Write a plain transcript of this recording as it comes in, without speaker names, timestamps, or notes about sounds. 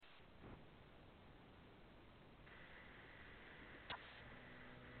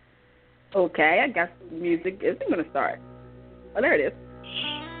Okay, I guess music isn't going to start. Oh, there it is.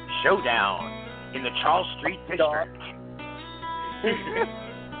 Showdown in the Charles Street District.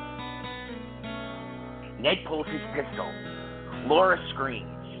 Ned pulls his pistol. Laura screams.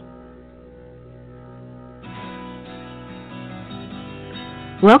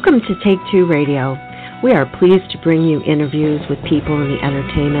 Welcome to Take Two Radio. We are pleased to bring you interviews with people in the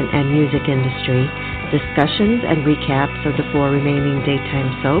entertainment and music industry, discussions and recaps of the 4 remaining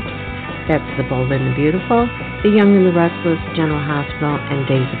daytime soaps. That's The Bold and the Beautiful, The Young and the Restless, General Hospital, and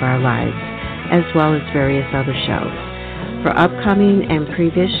Days of Our Lives, as well as various other shows. For upcoming and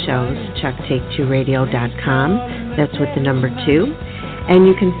previous shows, check take2radio.com. That's with the number 2. And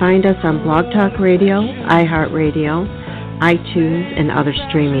you can find us on Blog Talk Radio, iHeartRadio, iTunes, and other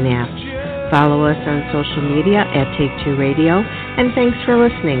streaming apps. Follow us on social media at Take2 Radio, and thanks for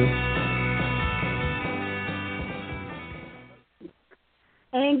listening.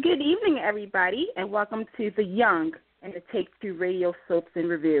 And good evening, everybody, and welcome to The Young and the Take-Two Radio Soaps in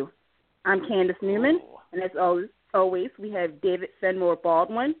Review. I'm Candace Newman, and as always, we have David Fenmore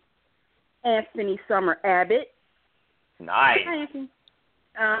Baldwin, Anthony Summer Abbott. Nice. Hi, Anthony.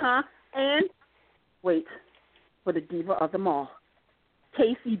 And, wait, for the diva of them all,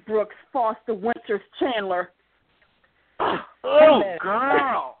 Casey Brooks Foster Winters Chandler. Oh,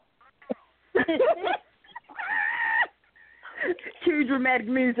 girl. Cue dramatic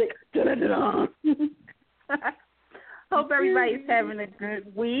music. Hope everybody's having a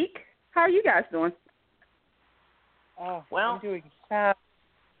good week. How are you guys doing? I'm doing fab.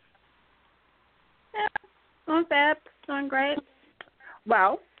 Yeah, doing fab, doing great.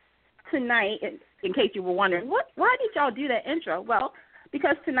 Well, tonight, in case you were wondering, why did y'all do that intro? Well,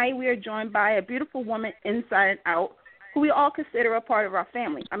 because tonight we are joined by a beautiful woman inside and out who we all consider a part of our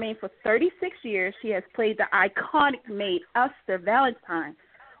family. I mean, for 36 years, she has played the iconic maid Esther Valentine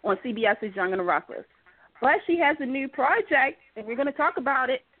on CBS's Young and the Restless. But she has a new project, and we're going to talk about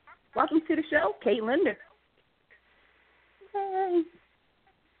it. Welcome to the show, Kate Linder. Hey.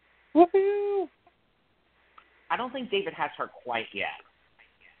 Woohoo! I don't think David has her quite yet.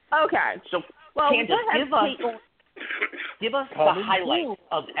 Okay. So, well, Candace, give us the highlights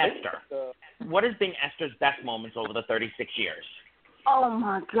of Esther. What has been Esther's best moments over the 36 years? Oh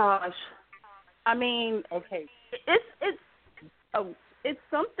my gosh! I mean, okay, it's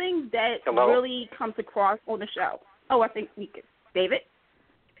something that Hello? really comes across on the show. Oh, I think we could. David?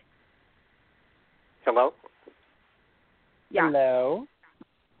 Hello? Yeah. Hello?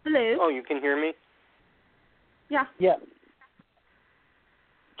 Hello? Oh, you can hear me? Yeah. Yeah.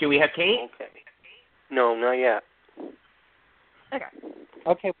 Do we have Kate? Okay. No, not yet. Okay.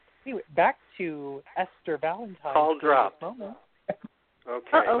 Okay, anyway, back to Esther Valentine. Call dropped. Moment. Okay,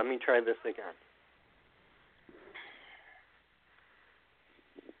 Uh-oh. let me try this again.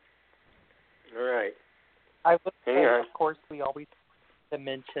 All right. I would Hang say, on. of course, we always have to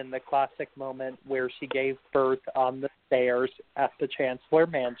mention the classic moment where she gave birth on the stairs at the Chancellor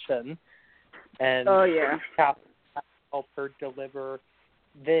Mansion. And Oh, yeah. Catherine helped her deliver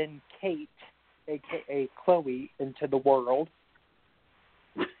then Kate, a.k.a. Chloe, into the world.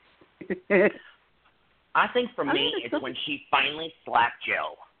 I think for me, it's when she finally slapped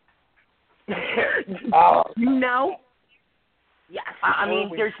Joe. Oh, You know? Yes. I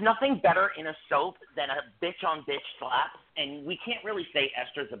mean, there's nothing better in a soap than a bitch-on-bitch slap, and we can't really say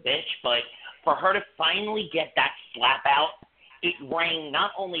Esther's a bitch, but for her to finally get that slap out, it rang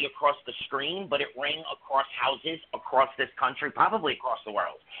not only across the screen, but it rang across houses across this country, probably across the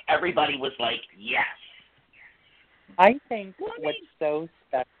world. Everybody was like, yes. I think what's so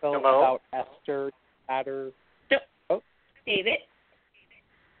special Hello? about Esther matter. David?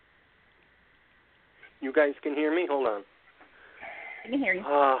 You guys can hear me? Hold on. I can hear you.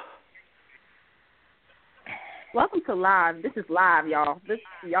 Welcome to live. This is live, y'all.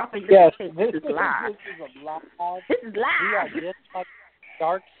 Y'all think Yes, this this is live. is a live. This is We are live. just like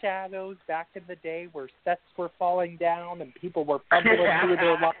Dark Shadows back in the day where sets were falling down and people were fumbling through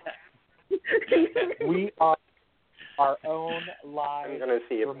their lives. We are our own live I'm going to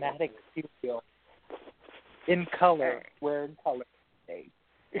see if... dramatic studio in color. We're in color today.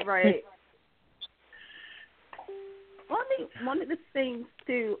 Right. Well, I think one of the things,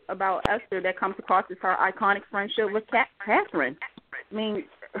 too, about Esther that comes across is her iconic friendship with Catherine. I mean,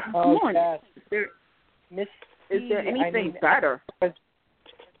 come on. Yes. Is there anything better? I was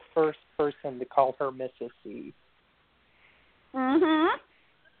the first person to call her Mrs. C. Mm-hmm.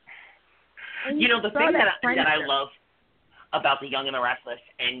 You know, the thing that I love about The Young and the Restless,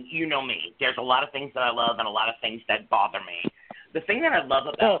 and you know me, there's a lot of things that I love and a lot of things that bother me. The thing that I love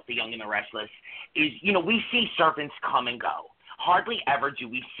about The Young and the Restless is, you know, we see servants come and go. hardly ever do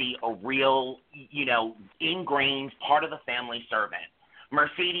we see a real, ingrained part of the family servant.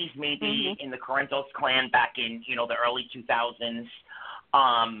 Mercedes maybe in the Corinthos clan back in, the early 2000s.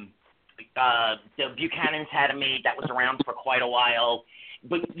 The Buchanans had a maid that was around for quite a while.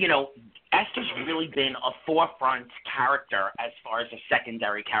 But, Esther's really been a forefront character as far as a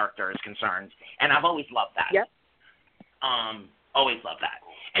secondary character is concerned. And I've always loved that. Yep. Always loved that.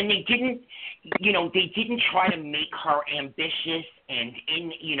 And they didn't try to make her ambitious and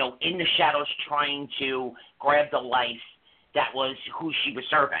in the shadows trying to grab the life that was who she was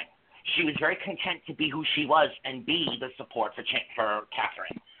serving. She was very content to be who she was and be the support for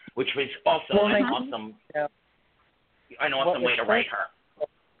Catherine, which was also an awesome way to write her.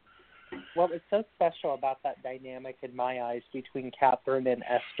 What was so special about that dynamic in my eyes between Catherine and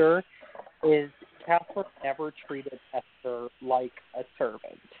Esther is Catherine never treated Esther like a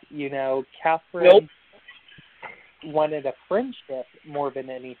servant. Catherine wanted a friendship more than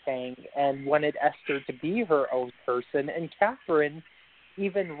anything and wanted Esther to be her own person, and Catherine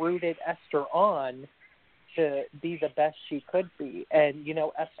even rooted Esther on to be the best she could be. And,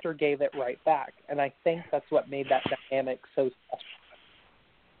 Esther gave it right back. And I think that's what made that dynamic so special.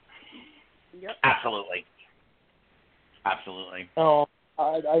 Yep. Absolutely. Oh,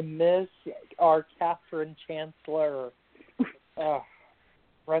 I miss our Catherine Chancellor.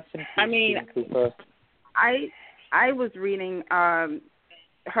 Rest in peace, Jean Cooper. I was reading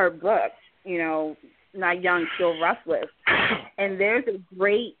her book, Not Young, Still Restless, and there's a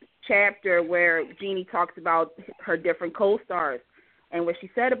great chapter where Jeannie talks about her different co-stars, and what she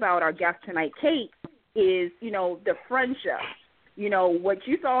said about our guest tonight, Kate, is, the friendship. What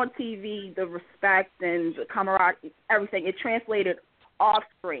you saw on TV, the respect and the camaraderie, everything, it translated off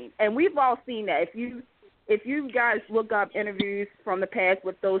screen. And we've all seen that. If you guys look up interviews from the past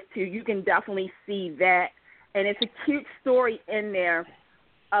with those two, you can definitely see that. And it's a cute story in there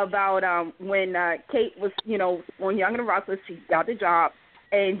about when Kate was, on Young and the Restless, she got the job,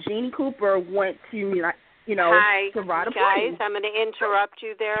 and Jeannie Cooper went to, Hi, to ride a guys, plane. I'm going to interrupt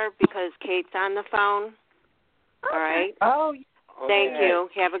you there because Kate's on the phone. Okay. All right? Oh, Thank you.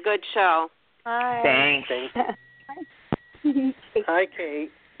 Have a good show. Hi. Thanks. Hi,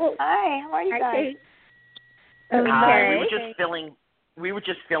 Kate. Hi. How are you guys? Kate. Hi. Okay. We were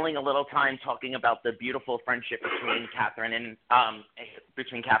just filling a little time talking about the beautiful friendship between Catherine and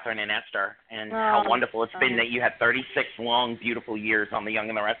Esther, and how wonderful it's been that you had 36 long, beautiful years on The Young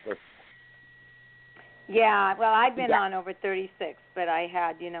and the Restless. Yeah, well, I've been on over 36, but I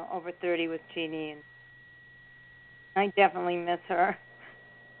had, over 30 with Jeannie, and I definitely miss her.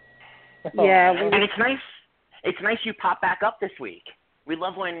 Yeah, and it's nice. It's nice you pop back up this week. We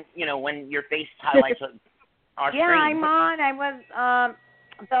love when your face highlights our screen. Yeah, I'm on. I was,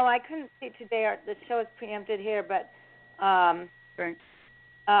 though I couldn't see today. The show is preempted here, but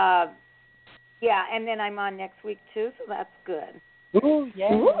yeah, and then I'm on next week too, so that's good. Ooh,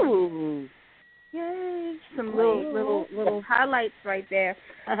 yeah. Ooh. Yay. Some little highlights right there.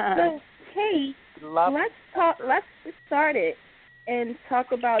 So, Kate, let's get started and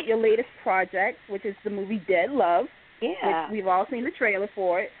talk about your latest project, which is the movie Dead Love. Yeah. Which we've all seen the trailer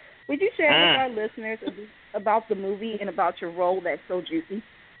for it. Would you share with our listeners about the movie and about your role that's so juicy?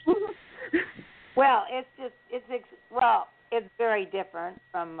 Well, it's very different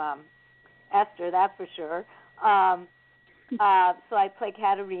from Esther, that's for sure. So I play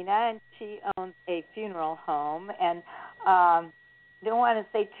Katerina, and she owns a funeral home, and don't want to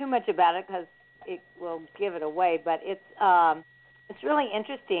say too much about it because it will give it away. But it's really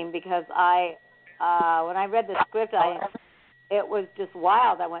interesting because when I read the script, it was just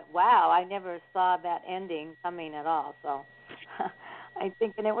wild. I went, wow, I never saw that ending coming at all. So I'm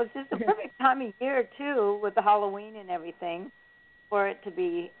thinking it was just a perfect time of year too, with the Halloween and everything, for it to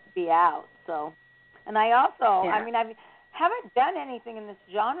be out. So, and I also, I haven't done anything in this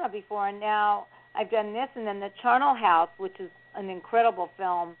genre before, and now I've done this, and then The Charnel House, which is an incredible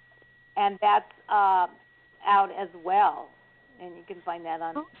film, and that's out as well, and you can find that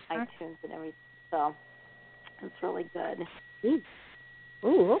on iTunes and everything. So it's really good.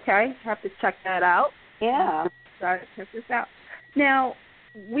 Ooh, okay. Have to check that out. Yeah. Check this out. Now,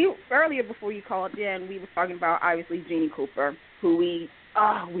 earlier before you called in, we were talking about obviously Jeannie Cooper, who we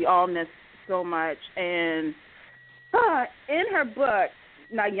all miss so much, and in her book,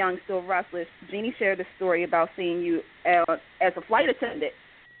 Not Young, Still Restless, Jeannie shared a story about seeing you as a flight attendant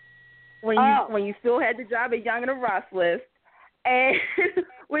when you still had the job at Young and the Restless, and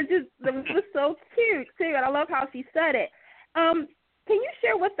which was so cute too. And I love how she said it. Can you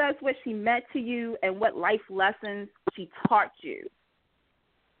share with us what she meant to you and what life lessons she taught you?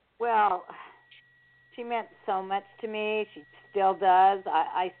 Well, she meant so much to me. She still does.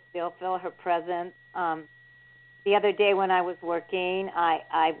 I still feel her presence. The other day when I was working,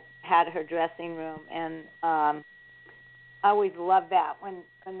 I had her dressing room, and I always love that when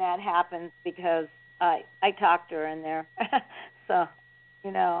that happens because I talk to her in there. So,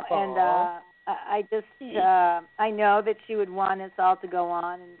 and I just I know that she would want us all to go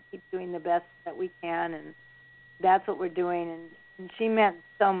on and keep doing the best that we can, and that's what we're doing. And she meant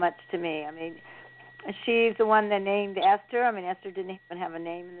so much to me. I mean, she's the one that named Esther. I mean, Esther didn't even have a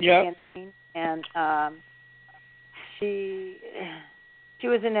name in the beginning, and she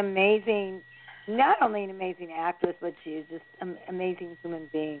was an amazing, not only an amazing actress, but she is just an amazing human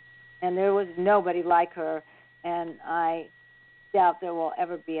being. And there was nobody like her, and I doubt there will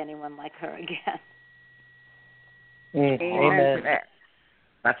ever be anyone like her again. Amen to that.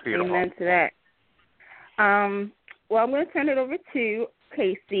 That's beautiful. Amen to that. Well, I'm going to turn it over to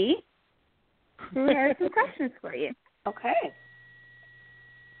Casey, who has some questions for you. Okay.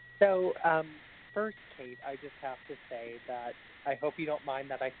 So, first, Kate, I just have to say that I hope you don't mind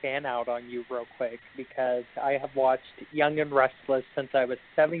that I fan out on you real quick because I have watched Young and Restless since I was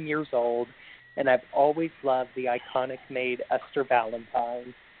 7 years old, and I've always loved the iconic maid Esther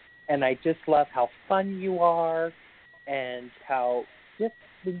Valentine. And I just love how fun you are and how just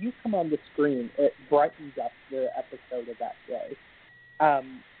when you come on the screen, it brightens up the episode of that day.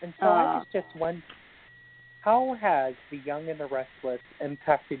 And so I was just wondering, how has The Young and the Restless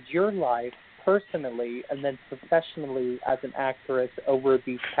impacted your life personally and then professionally as an actress over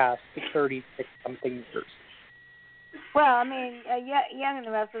these past 36-something years? Well, I mean, Young and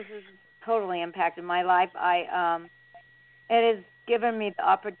the Restless has totally impacted my life. It has given me the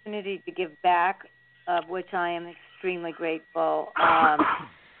opportunity to give back, of which I am extremely grateful. I'm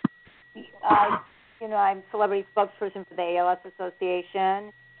celebrity spokesperson for the ALS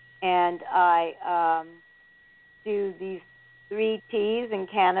Association, and I do these 3 teas in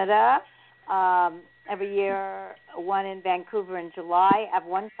Canada every year, one in Vancouver in July. I have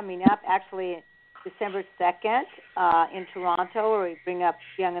one coming up, actually, December 2nd in Toronto, where we bring up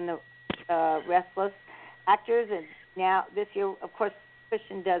Young and the Restless actors. And now, this year, of course,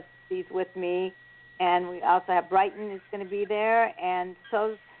 Christian does these with me. And we also have Brighton is going to be there. And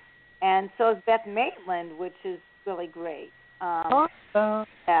so is Beth Maitland, which is really great. Awesome.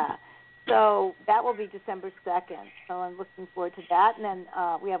 Yeah. So that will be December 2nd. So I'm looking forward to that. And then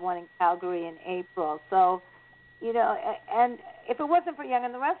we have one in Calgary in April. So, and if it wasn't for Young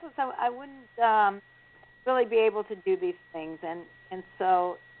and the Restless, I wouldn't really be able to do these things. And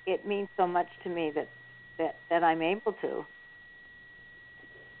so it means so much to me that I'm able to.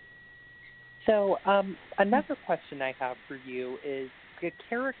 So another question I have for you is the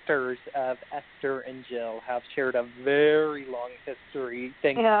characters of Esther and Jill have shared a very long history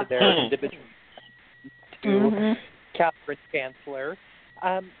thanks to their individual to Catherine Chancellor.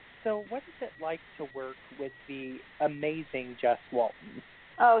 So what is it like to work with the amazing Jess Walton?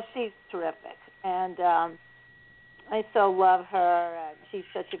 Oh, she's terrific. And I so love her. She's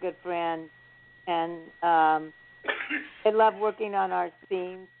such a good friend. And I love working on our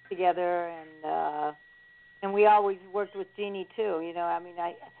scenes together, and we always worked with Jeannie too. I mean,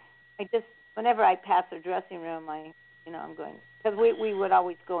 I just whenever I pass her dressing room, I'm going because we would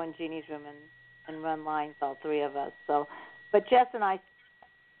always go in Jeannie's room and run lines, all 3 of us. So, but Jess and I,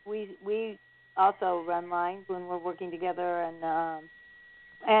 we also run lines when we're working together,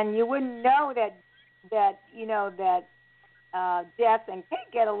 and you wouldn't know that Jess and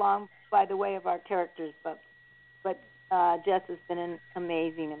Kate get along by the way of our characters, but Jess has been an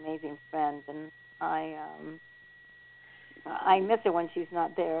amazing friend, and I miss her when she's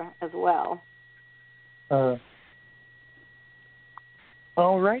not there as well.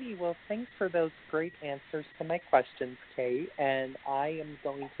 Alrighty, well, thanks for those great answers to my questions, Kate, and I am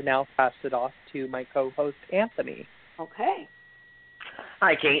going to now pass it off to my co-host, Anthony. Okay.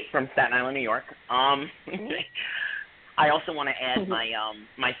 Hi, Kate from Staten Island, New York. I also want to add my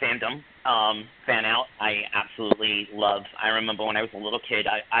fandom, fan out. I absolutely love. I remember when I was a little kid,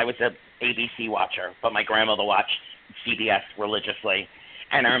 I was a ABC watcher, but my grandmother watched CBS religiously,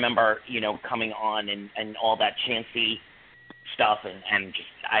 and I remember coming on and all that chancy stuff, and just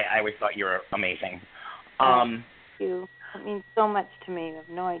I always thought you were amazing. Thank you. It means so much to me. You have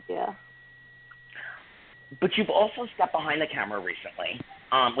no idea. But you've also stepped behind the camera recently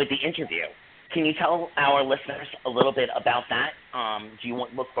with the interview. Can you tell our listeners a little bit about that? Do you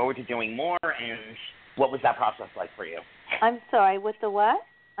look forward to doing more, and what was that process like for you? I'm sorry, with the what?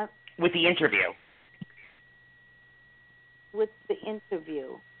 With the interview. With the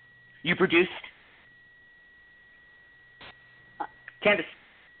interview. You produced? Candace.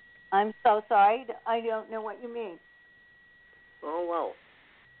 I'm so sorry. I don't know what you mean. Oh, wow.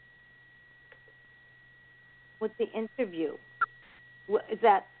 With the interview. Is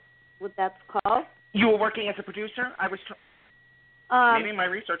that what that's called? You were working as a producer? I was. Maybe my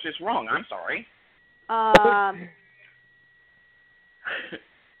research is wrong. I'm sorry.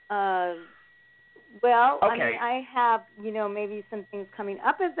 Well, okay. I mean, I have, maybe some things coming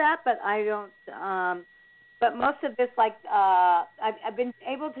up as that, but I don't. But most of this, like, I've been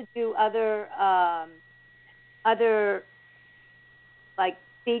able to do other like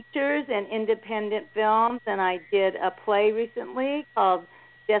features and independent films, and I did a play recently called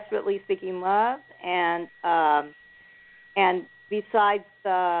Desperately Seeking Love, and besides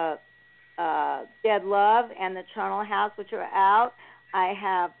the Dead Love and the Charnel House, which are out, I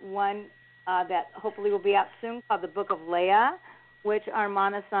have one that hopefully will be out soon called The Book of Leia, which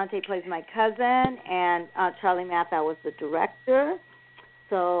Armand Asante plays my cousin, and Charlie Mathau was the director.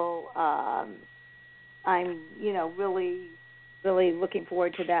 So I'm, really, really looking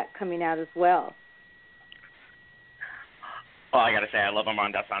forward to that coming out as well. Well, I got to say, I love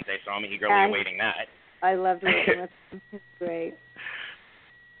Armand Asante, so I'm eagerly awaiting that. I loved working with him. He's great.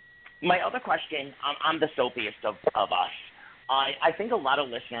 My other question, I'm the soapiest of us. I think a lot of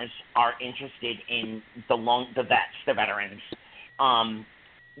listeners are interested in the vets, the veterans.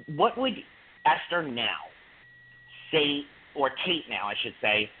 What would Esther now say, or Kate now, I should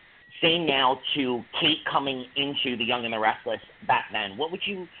say now to Kate coming into The Young and the Restless back then? What would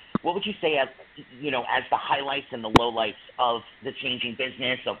you say as as the highlights and the lowlights of the changing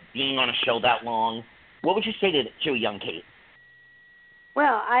business of being on a show that long? What would you say to a young Kate?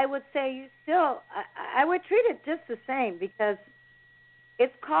 Well, I would say I would treat it just the same, because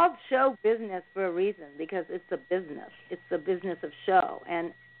it's called show business for a reason, because it's a business. It's the business of show.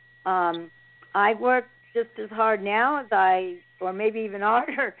 And I work just as hard now or maybe even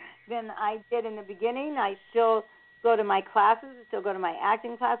harder than I did in the beginning. I still go to my classes. I still go to my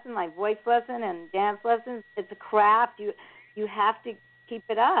acting classes, my voice lesson and dance lessons. It's a craft. You have to keep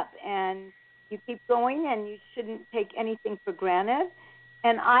it up, and you keep going, and you shouldn't take anything for granted.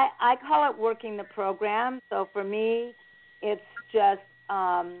 And I call it working the program. So for me, it's just,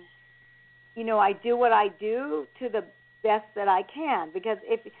 I do what I do to the best that I can. Because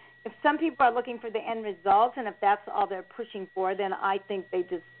if some people are looking for the end result, and if that's all they're pushing for, then I think they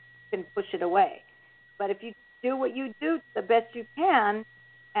just can push it away. But if you do what you do the best you can,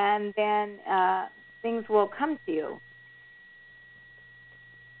 and then things will come to you.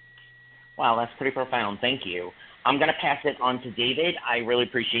 Wow, that's pretty profound. Thank you. I'm going to pass it on to David. I really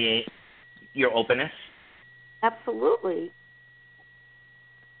appreciate your openness. Absolutely.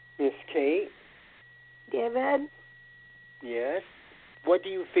 Miss Kate? David? Yes? What do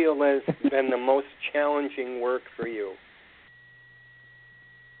you feel has been the most challenging work for you?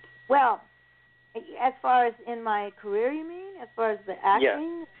 Well, as far as in my career, you mean? As far as the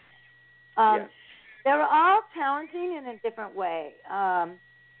acting? Yes. Yes. They're all challenging in a different way.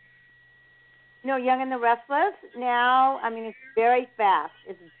 Young and the Restless now, it's very fast.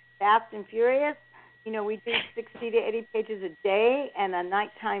 It's fast and furious. We do 60 to 80 pages a day, and a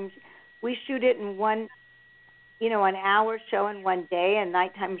nighttime, we shoot it in one, an hour show in one day. A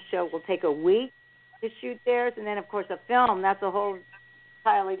nighttime show will take a week to shoot theirs. And then, of course, a film, that's a whole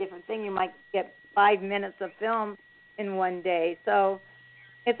entirely different thing. You might get 5 minutes of film in one day. So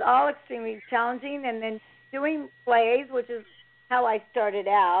it's all extremely challenging. And then doing plays, which is how I started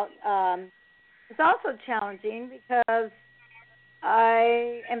out, it's also challenging because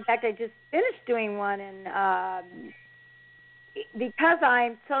I just finished doing one, and because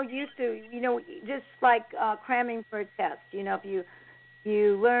I'm so used to, just like cramming for a test. If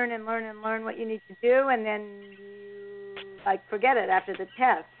you learn and learn and learn what you need to do, and then you forget it after the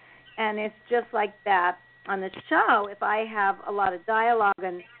test. And it's just like that on the show. If I have a lot of dialogue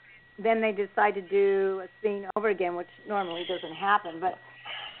and then they decide to do a scene over again, which normally doesn't happen, but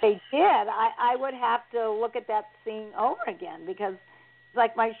they did, I would have to look at that scene over again, because it's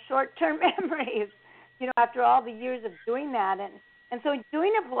like my short-term memories, after all the years of doing that. And so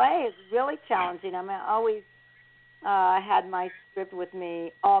doing a play is really challenging. I always had my script with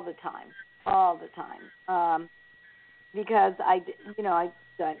me all the time, because I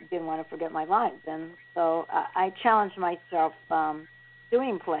didn't want to forget my lines. And so I challenged myself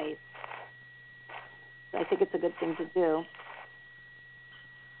doing plays. I think it's a good thing to do.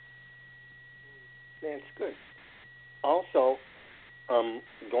 That's good. Also,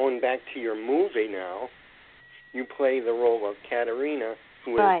 going back to your movie now, you play the role of Katerina,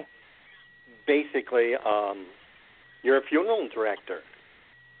 who is basically you're a funeral director.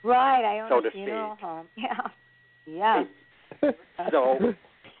 Right, I own so a funeral home. Yeah. So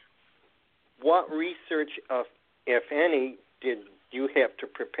what research, if any, did you have to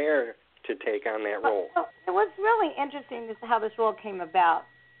prepare to take on that role? Well, it was really interesting how this role came about,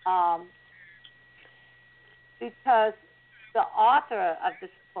 because the author of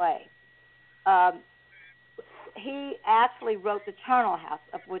this play, he actually wrote The Charnel House,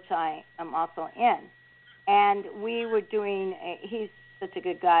 of which I am also in. And we were doing, he's such a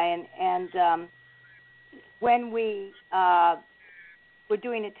good guy, and when we were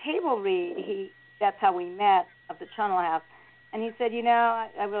doing a table read, that's how we met, of The Charnel House. And he said,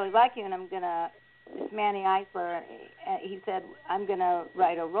 I really like you, and I'm going to, it's Manny Eisler, he said, I'm going to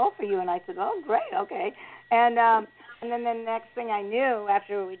write a role for you. And I said, oh, great, okay. And then the next thing I knew,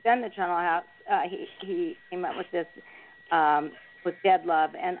 after we'd done The Charnel House, he came up with this, with Dead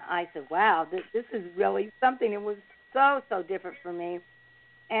Love. And I said, wow, this is really something. It was so different for me.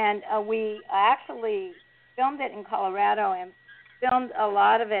 And we actually filmed it in Colorado and filmed a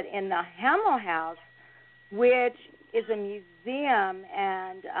lot of it in the Hamel House, which is a museum,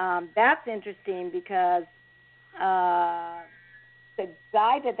 and that's interesting because the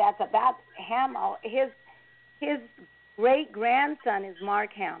guy that's about, Hamel, his great-grandson is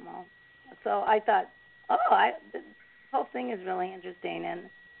Mark Hamill. So I thought, this whole thing is really interesting, and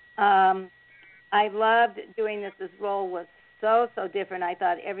I loved doing this. This role was so different. I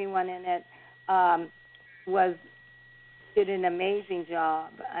thought everyone in it did an amazing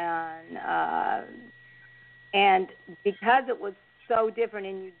job, and because it was so different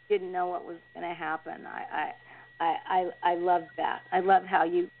and you didn't know what was going to happen, I loved that. I love how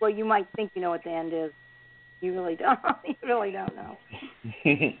you might think you know what the end is. You really don't. You really don't know.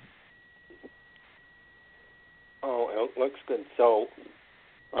 Oh, it looks good. So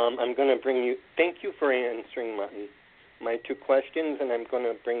I'm going to bring you, thank you for answering my two questions, and I'm going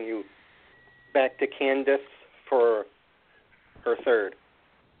to bring you back to Candace for her third.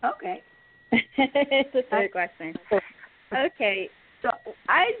 Okay. It's a third question. Okay, so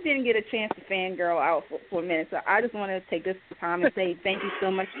I didn't get a chance to fangirl out for a minute, so I just want to take this time and say thank you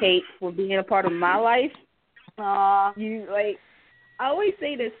so much, Kate, for being a part of my life. I always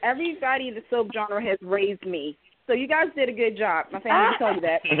say this, everybody in the soap genre has raised me, so you guys did a good job. My family will tell you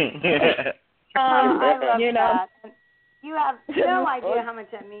that. I love that. And you have no idea how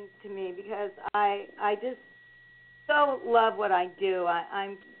much that means to me, because I just so love what I do.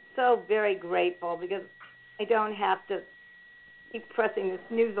 I'm so very grateful because I don't have to keep pressing the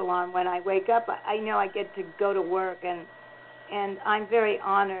snooze alarm when I wake up. I know I get to go to work, and I'm very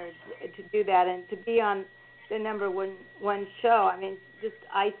honored to do that and to be on the number one show. I mean, just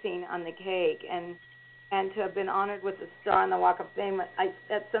icing on the cake, and to have been honored with a star on the Walk of Fame.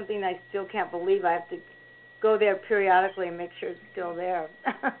 That's something I still can't believe. I have to go there periodically and make sure it's still there.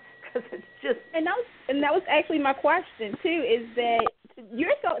 Because it's just, and that was actually my question too. Is that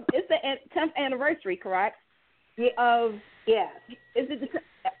it's the 10th anniversary, correct? Yeah. Yes. Is it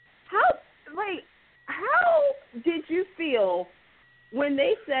how did you feel when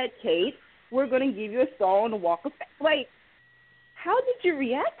they said, Kate, we're going to give you a star on the Walk of Fame? How did you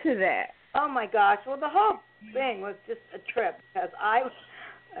react to that? Oh my gosh! Well, the whole thing was just a trip because I was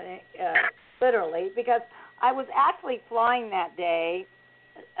literally because I was actually flying that day.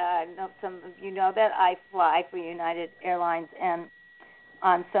 Some of you know that I fly for United Airlines and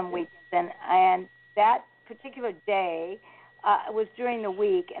on some weekends, and that particular day was during the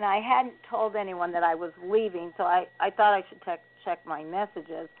week, and I hadn't told anyone that I was leaving, so I thought I should check my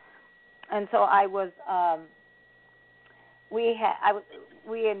messages, and so I was. We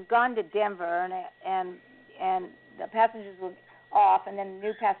had gone to Denver, and the passengers were off, and then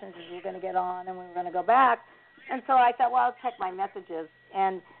new passengers were going to get on, and we were going to go back. And so I thought, well, I'll check my messages.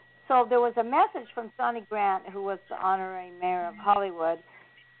 And so there was a message from Sonny Grant, who was the honorary mayor of Hollywood,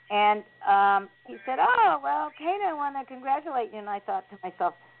 and he said, oh, well, Kate, I want to congratulate you. And I thought to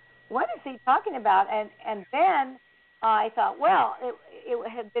myself, what is he talking about? And then I thought, well, it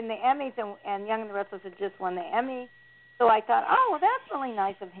had been the Emmys, and Young and the Restless had just won the Emmy. So I thought, oh, well, that's really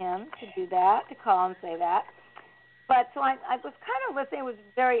nice of him to do that, to call and say that. But so I was kind of listening. It was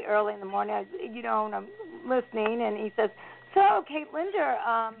very early in the morning, and I'm listening, and he says, so, Kate Linder,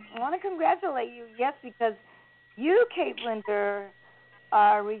 I want to congratulate you, yes, because you, Kate Linder,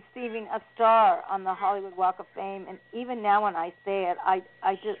 are receiving a star on the Hollywood Walk of Fame. And even now when I say it, I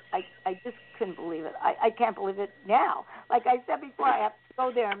just couldn't believe it. I can't believe it now. Like I said before, I have to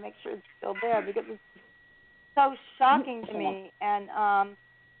go there and make sure it's still there because it's so shocking to me, and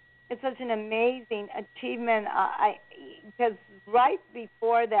it's such an amazing achievement. Because right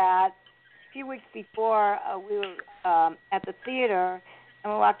before that, a few weeks before, we were at the theater,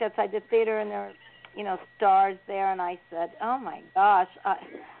 and we walked outside the theater, and there were, stars there, and I said, "Oh my gosh,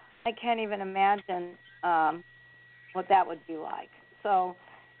 I can't even imagine what that would be like. So,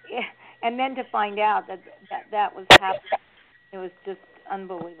 and then to find out that was happening, it was just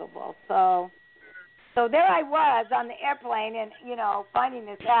unbelievable. So there I was on the airplane, and finding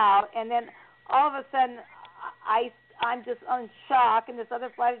this out, and then all of a sudden, I'm just in shock. And this other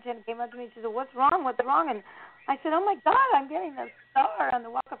flight attendant came up to me and she said, "What's wrong? What's wrong?" And I said, "Oh my God, I'm getting a star on the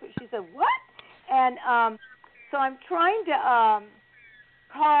walk-up." She said, "What?" And so I'm trying to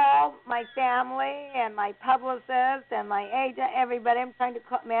call my family and my publicist and my agent, everybody. I'm trying to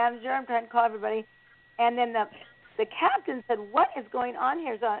call manager. I'm trying to call everybody. And then the captain said, "What is going on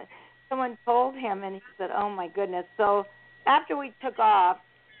here?" So someone told him, and he said, "Oh my goodness." So after we took off,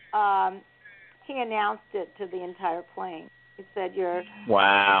 he announced it to the entire plane. He said, "Your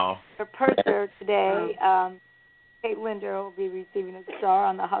purser today, Kate Linder, will be receiving a star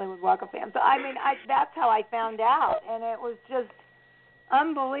on the Hollywood Walk of Fame." So that's how I found out, and it was just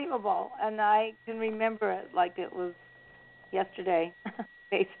unbelievable, and I can remember it like it was yesterday,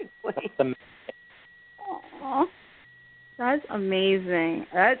 basically. Aww. That's amazing.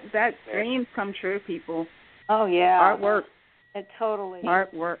 That dreams come true, people. Oh yeah. Artwork. It totally.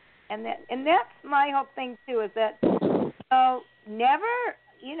 Artwork. And that's my whole thing too, is that never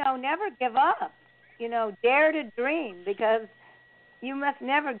give up. Dare to dream, because you must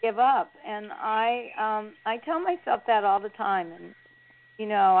never give up. And I tell myself that all the time. And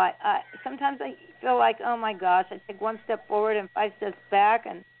I sometimes I feel like, oh my gosh, I take one step forward and 5 steps back,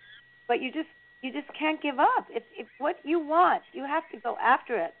 but you just can't give up. If what you want, you have to go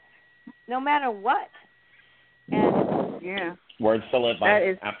after it, no matter what. And yeah, words to live by. That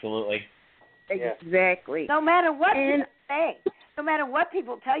is absolutely exactly. No matter what people say, no matter what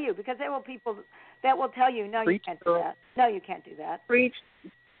people tell you, because there will people that will tell you, no, you can't do that. No, you can't do that. Preach.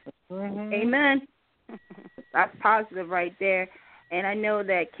 Mm-hmm. Amen. That's positive right there. And I know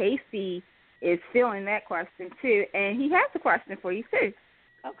that Casey is feeling that question too, and he has a question for you too.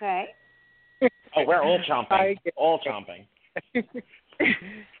 Okay. Oh, we're all chomping. All chomping.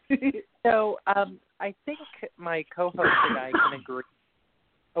 So I think my co-host and I can agree.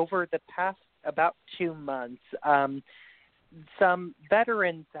 Over the past about 2 months, some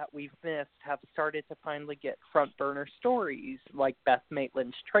veterans that we've missed have started to finally get front burner stories, like Beth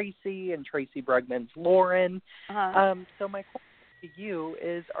Maitland's Tracy and Tracy Bregman's Lauren. Uh-huh. So my question to you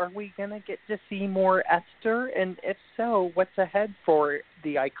is, are we going to get to see more Esther? And if so, what's ahead for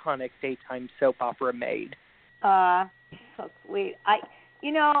the iconic daytime soap opera Maid? So sweet. I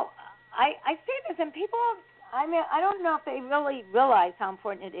say this, and people, I don't know if they really realize how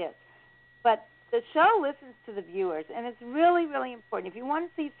important it is, but the show listens to the viewers, and it's really, really important. If you want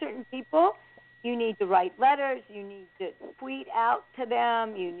to see certain people, you need to write letters, you need to tweet out to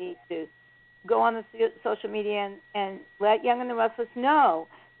them, you need to go on the social media and let Young and the Restless know,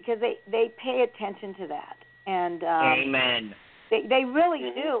 because they pay attention to that. And amen. They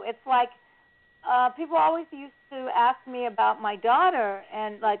really do. It's like people always used to ask me about my daughter,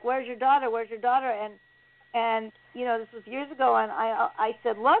 and like, where's your daughter? Where's your daughter? And this was years ago, and I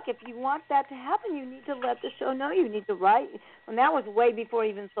said, look, if you want that to happen, you need to let the show know. You need to write. And that was way before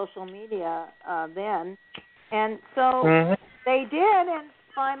even social media then. And so they did, and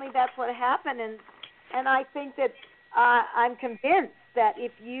finally that's what happened. And I think that I'm convinced that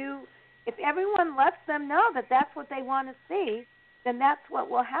if everyone lets them know that that's what they want to see, then that's what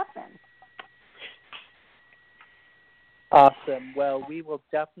will happen. Awesome. Well, we will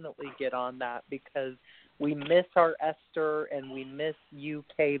definitely get on that, because we miss our Esther and we miss you,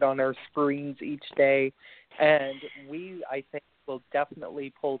 Kate, on our screens each day. And I think, will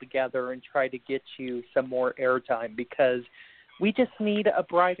definitely pull together and try to get you some more airtime, because we just need a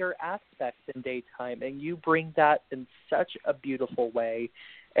brighter aspect in daytime, and you bring that in such a beautiful way,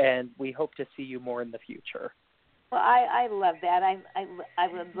 and we hope to see you more in the future. Well, I love that. I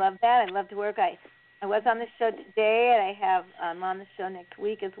would love that. I love to work. I was on the show today, and I'm on the show next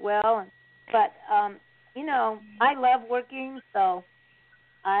week as well. But I love working, so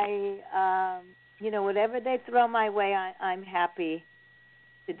whatever they throw my way, I'm happy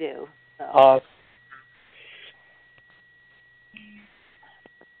to do. So.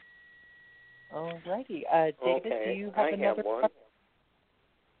 All righty. David, do you have another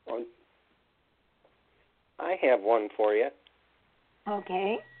one? I have one for you.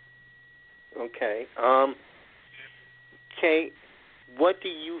 Okay. Okay. Kate, what do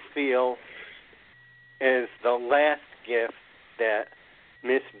you feel is the last gift that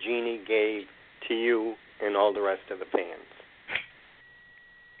Miss Jeannie gave to you and all the rest of the fans?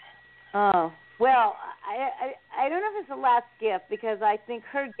 Oh, well, I don't know if it's the last gift, because I think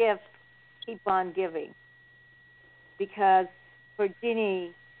her gifts keep on giving. Because for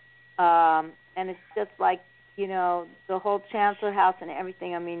Jeannie, And it's just like, you know, the whole Chancellor House and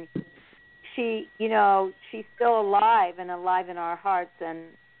everything. I mean, she, you know, she's still alive and alive in our hearts,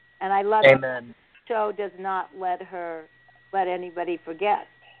 and I love Amen. that the show does not let anybody forget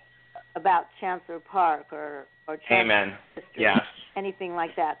about Chancellor Park or Amen. Yes. anything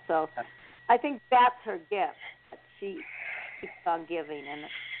like that. So I think that's her gift. She keeps on giving, and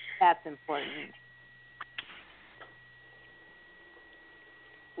that's important.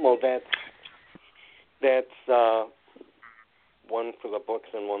 Well, that's one for the books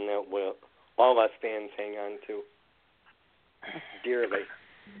and one that all us fans hang on to dearly.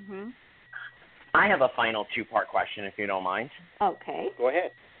 Mm-hmm. I have a final two-part question, if you don't mind. Okay. Go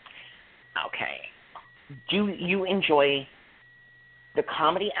ahead. Okay. Do you enjoy the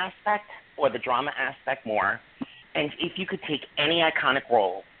comedy aspect or the drama aspect more? And if you could take any iconic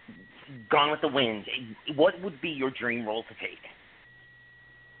role, Gone with the Wind, what would be your dream role to take?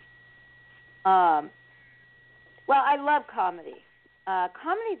 Well, I love comedy.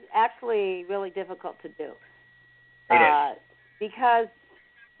 Comedy is actually really difficult to do. It is. Because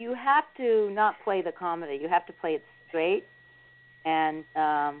you have to not play the comedy. You have to play it straight and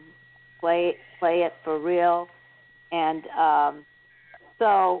play it for real. And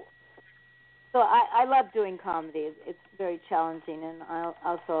so I love doing comedy. It's very challenging, and I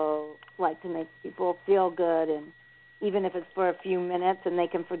also like to make people feel good, and even if it's for a few minutes and they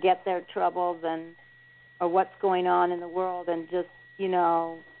can forget their troubles or what's going on in the world and just, you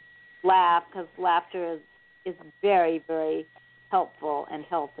know, laugh, because laughter is very, very helpful and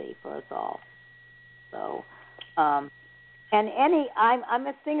healthy for us all. So, and I'm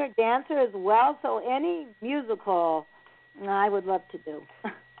a singer-dancer as well, so any musical I would love to do.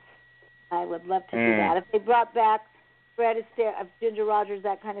 I would love to do that. If they brought back Fred Astaire, Ginger Rogers,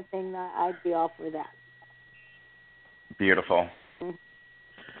 that kind of thing, I'd be all for that. Beautiful.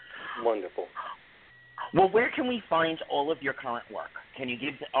 Mm-hmm. Wonderful. Well, where can we find all of your current work? Can you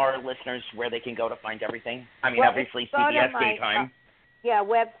give our listeners where they can go to find everything? I mean, obviously, CBS Daytime.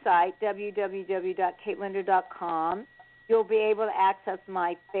 Website, www.katelinder.com. You'll be able to access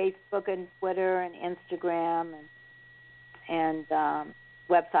my Facebook and Twitter and Instagram and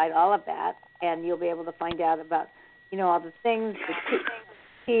website, all of that. And you'll be able to find out about, you know, all the things, the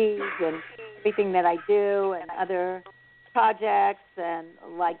keys and everything that I do and other projects and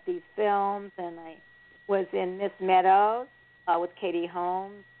like these films. And I was in Miss Meadows with Katie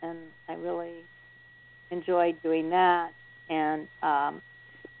Holmes, and I really enjoyed doing that. And I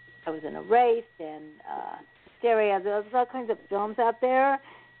was in a race and Stereo. There's all kinds of films out there,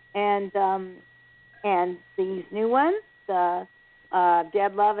 and these new ones, Dead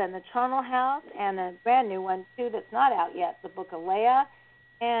Love and the Charnel House, and a brand new one too that's not out yet, The Book of Leia,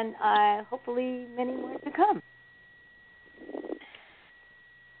 and hopefully many more to come.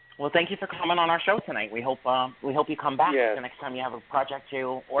 Well, thank you for coming on our show tonight. We hope you come back the next time you have a project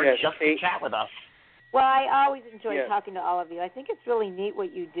to just to chat with us. Well, I always enjoy talking to all of you. I think it's really neat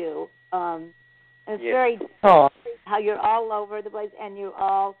what you do. And it's very how you're all over the place and you're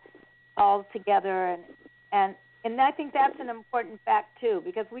all together, and I think that's an important fact too,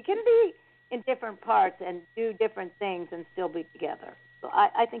 because we can be in different parts and do different things and still be together. So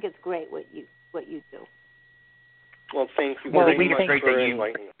I think it's great what you do. Well, thank you very much for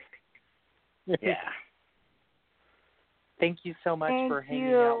inviting us. Yeah. Thank you so much for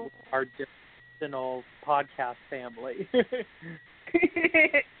hanging out with our dysfunctional podcast family.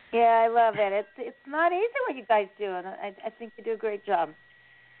 Yeah, I love it. It's not easy what you guys do, and I think you do a great job.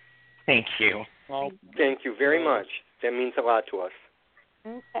 Thank you. Well, thank you very much. That means a lot to us.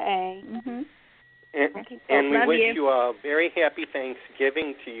 Okay. Mm-hmm. And we wish you a very happy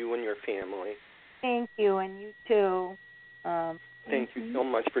Thanksgiving to you and your family. Thank you, and you too. Thank you so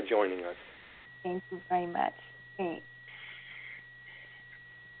much for joining us. Thank you very much. Thanks.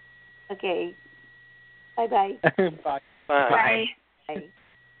 Okay. Bye-bye. Bye. Bye. Bye.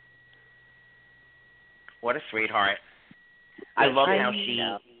 What a sweetheart. I love how she,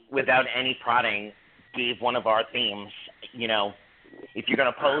 without any prodding, gave one of our themes. You know, if you're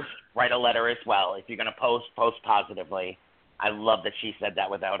going to post, write a letter as well. If you're going to post positively. I love that she said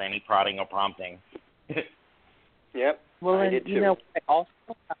that without any prodding or prompting. Yep. Well, I and did too. you know, I also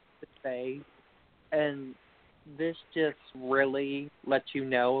have to say, and this just really lets you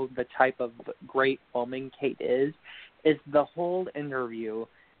know the type of great woman Kate is the whole interview,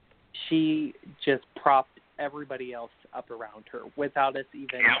 she just propped everybody else up around her without us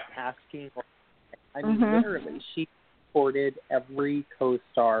even asking. I mean, literally, she supported every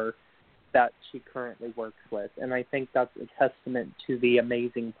co-star that she currently works with, and I think that's a testament to the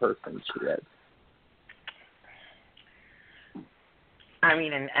amazing person she is. I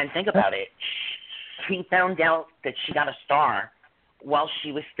mean, and think about it. She found out that she got a star while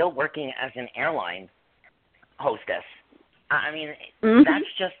she was still working as an airline hostess. I mean,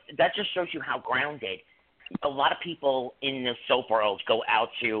 that just shows you how grounded. A lot of people in the soap world go out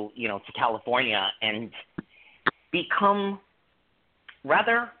to California and become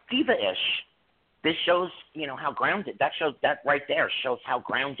rather diva-ish. This shows, how grounded. That right there shows how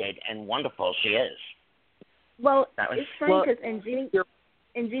grounded and wonderful she is. Well, it's funny because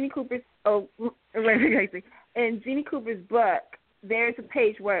in Jeannie Cooper's in Jeannie Cooper's book, there's a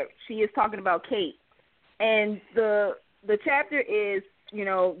page where she is talking about Kate, and the chapter is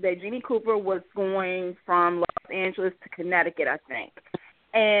that Jeannie Cooper was going from Los Angeles to Connecticut, I think,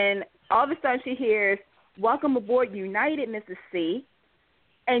 and all of a sudden she hears, "Welcome aboard United, Mrs. C."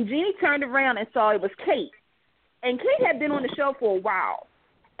 And Jeannie turned around and saw it was Kate. And Kate had been on the show for a while.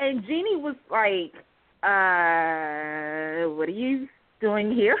 And Jeannie was like, what are you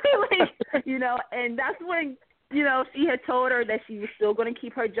doing here? And that's when, she had told her that she was still going to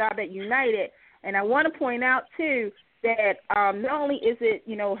keep her job at United. And I want to point out, too, that not only is it,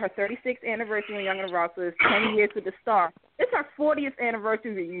 her 36th anniversary on Young and the Restless, 10 years with the Star, it's her 40th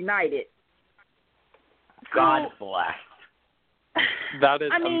anniversary with United. God bless. That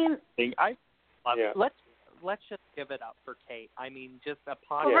is amazing. Let's just give it up for Kate. I mean, just a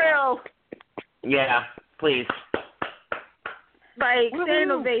for real. Yeah, please. Like,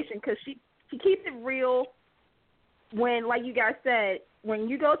 standing ovation, because she keeps it real. When, like you guys said, when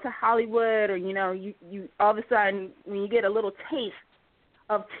you go to Hollywood, or you all of a sudden when you get a little taste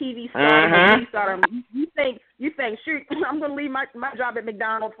of TV stardom, you think, shoot, I'm going to leave my job at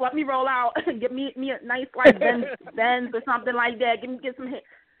McDonald's. Let me roll out and get me a nice like Benz or something like that. Get some hit.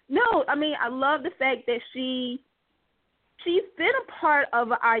 No, I mean, I love the fact that she's been a part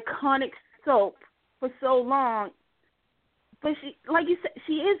of an iconic soap for so long, but she, like you said,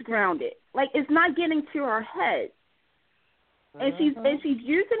 she is grounded. Like, it's not getting to her head, and she's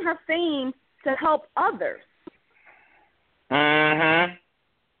using her fame to help others. I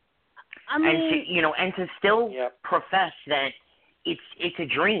mean, and and to still profess that it's a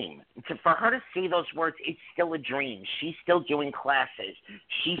dream. For her to say those words, it's still a dream. She's still doing classes.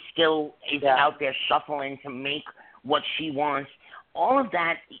 She still is out there shuffling to make what she wants. All of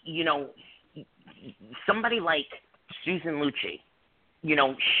that, somebody like Susan Lucci,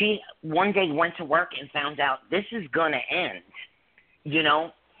 she one day went to work and found out this is gonna end.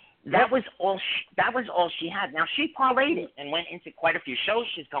 That was all she had. Now, she parlayed it and went into quite a few shows.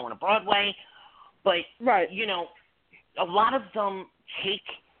 She's going to Broadway. But, a lot of them take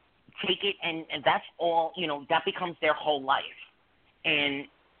it, and that's all, that becomes their whole life. And,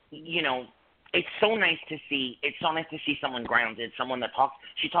 it's so nice to see. It's so nice to see someone grounded, someone that talks.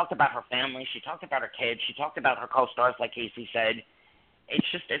 She talked about her family. She talked about her kids. She talked about her co-stars, like Casey said.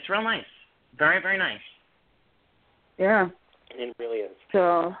 It's real nice. Very, very nice. Yeah. It really is.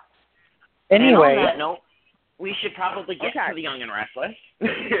 So... Anyway, and on that note, we should probably get to the Young and Restless.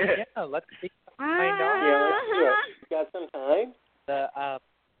 Let's see. Let's do it. We got some time. The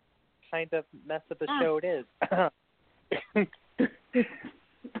kind of mess of the show it is.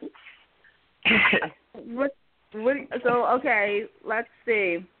 Okay, let's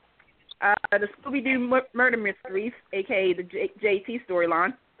see. The Scooby-Doo Murder Mysteries, a.k.a. the JT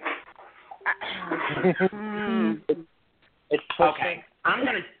storyline. It's okay.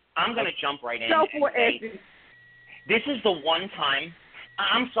 I'm gonna jump right in and say, this is the one time.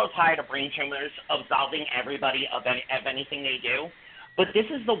 I'm so tired of brain tumors absolving everybody of anything they do, but this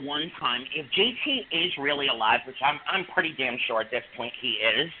is the one time, if JT is really alive, which I'm pretty damn sure at this point he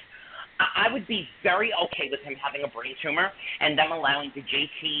is, I would be very okay with him having a brain tumor and them allowing the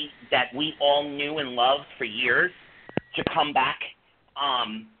JT that we all knew and loved for years to come back.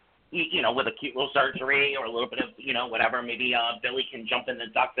 With a cute little surgery or a little bit of, whatever. Maybe Billy can jump in the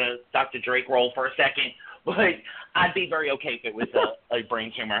Dr. Drake role for a second. But I'd be very okay if it was a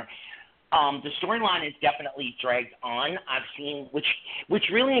brain tumor. The storyline is definitely dragged on. I've seen, which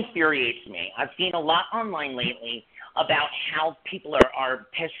really infuriates me. I've seen a lot online lately about how people are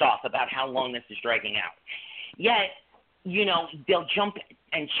pissed off about how long this is dragging out. Yet, they'll jump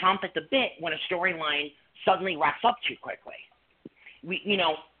and chomp at the bit when a storyline suddenly wraps up too quickly.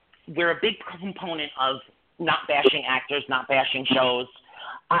 We're a big component of not bashing actors, not bashing shows.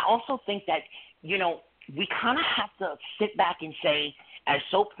 I also think that, we kind of have to sit back and say, as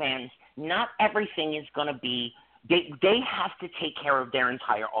soap fans, not everything is going to be, they have to take care of their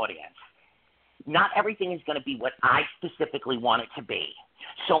entire audience. Not everything is going to be what I specifically want it to be.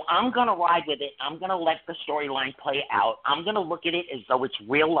 So I'm going to ride with it. I'm going to let the storyline play out. I'm going to look at it as though it's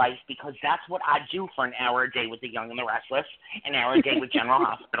real life because that's what I do for an hour a day with The Young and the Restless, an hour a day with General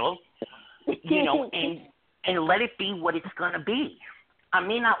Hospital, and let it be what it's going to be. I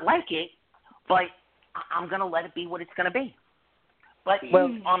may not like it, but I'm going to let it be what it's going to be. But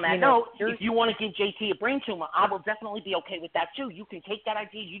on that note, if you want to give JT a brain tumor, I will definitely be okay with that too. You can take that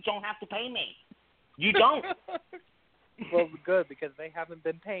idea. You don't have to pay me. You don't. Well, good, because they haven't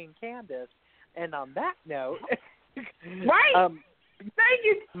been paying Candace. And on that note, right?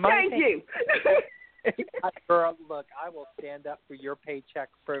 Thank you. Girl, look, I will stand up for your paycheck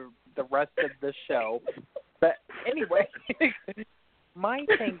for the rest of the show. But anyway, my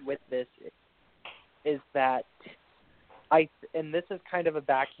thing with this is that and this is kind of a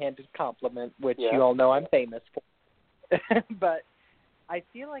backhanded compliment, which you all know I'm famous for. But I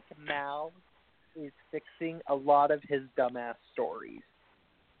feel like Mal is fixing a lot of his dumbass stories.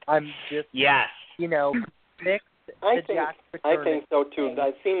 I'm just, fix the Jack Paternity. I think so too.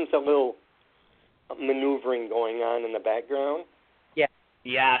 That seems a little maneuvering going on in the background. Yeah.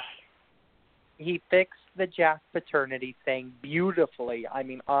 Yes. He fixed the Jack Paternity thing beautifully. I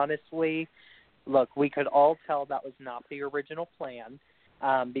mean, honestly, look, we could all tell that was not the original plan.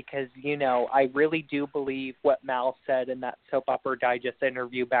 Because, I really do believe what Mal said in that Soap Opera Digest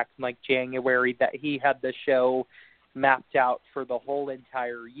interview back in, January, that he had the show mapped out for the whole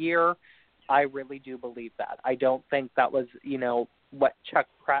entire year. I really do believe that. I don't think that was, what Chuck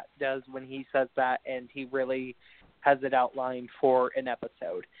Pratt does when he says that, and he really has it outlined for an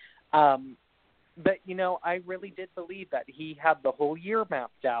episode. But, I really did believe that he had the whole year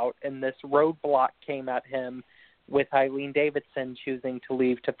mapped out, and this roadblock came at him with Eileen Davidson choosing to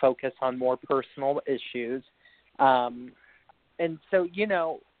leave to focus on more personal issues. And so,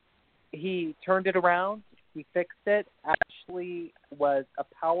 he turned it around. He fixed it. Ashley was a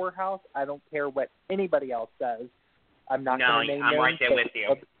powerhouse. I don't care what anybody else says. I'm not going to name names. I'm right there with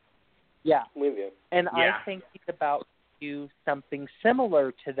you. Yeah. With you. And I think he's about to do something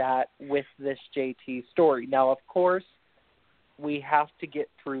similar to that with this JT story. Now, of course, we have to get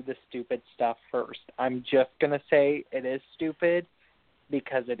through the stupid stuff first. I'm just going to say it is stupid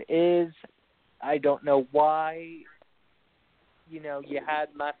because it is. I don't know why, you had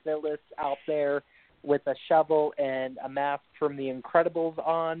Matt Phyllis out there with a shovel and a mask from The Incredibles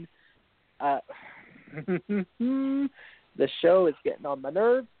on. The show is getting on my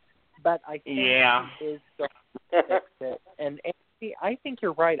nerves, but I think it is going to fix it. And Andy, I think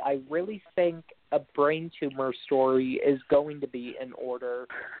you're right. I really think a brain tumor story is going to be in order.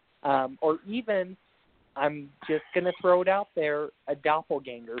 Or even, I'm just going to throw it out there, a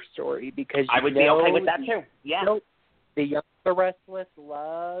doppelganger story. Because I would be okay with that too. Yeah. The Young and the Restless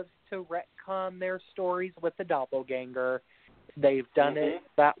loves to retcon their stories with the doppelganger. They've done it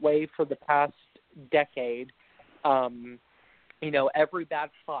that way for the past decade. Every bad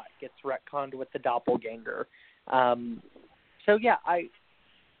plot gets retconned with the doppelganger. So, yeah,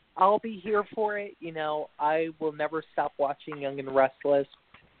 I'll be here for it. I will never stop watching Young and Restless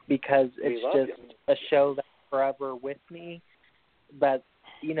because it's just a show that's forever with me. But,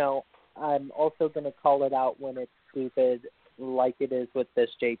 I'm also going to call it out when it's stupid like it is with this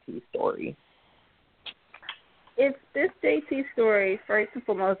JT story. It's this JT story, first and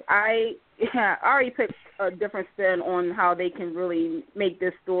foremost, I already put a different spin on how they can really make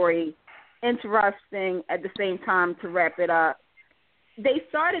this story interesting at the same time to wrap it up. They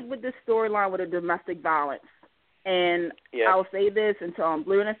started with this storyline with a domestic violence. And I'll say this until I'm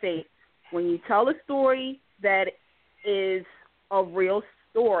blue in the face. When you tell a story that is a real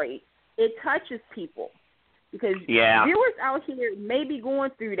story, it touches people. Because viewers out here may be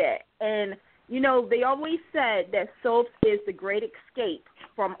going through that. And, they always said that soaps is the great escape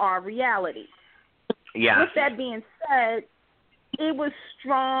from our reality. Yeah. With that being said, it was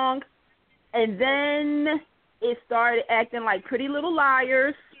strong. And then it started acting like Pretty Little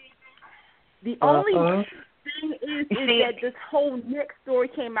Liars. The only thing is that this whole Nick story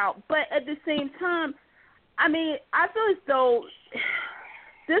came out. But at the same time, I mean, I feel as though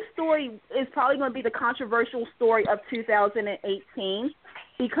this story is probably going to be the controversial story of 2018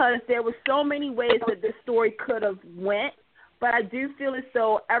 because there were so many ways that this story could have went. But I do feel as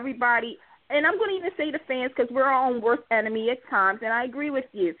though everybody, and I'm going to even say the fans because we're our own worst enemy at times, and I agree with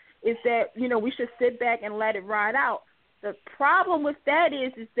you, is that, we should sit back and let it ride out. The problem with that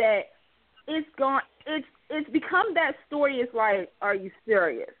is that it's become that story is like, are you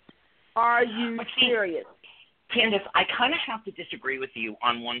serious? Are you serious? Candace, I kind of have to disagree with you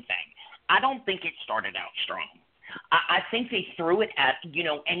on one thing. I don't think it started out strong. I think they threw it at,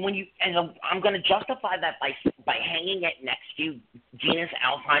 and I'm going to justify that by hanging it next to Gina's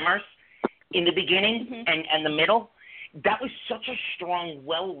Alzheimer's in the beginning and the middle. That was such a strong,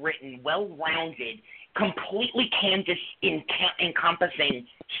 well-written, well-rounded, completely encompassing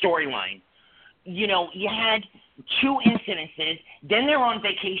storyline. You know, you had 2 incidences, then they're on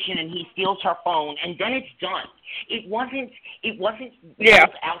vacation and he steals her phone, and then it's done. It wasn't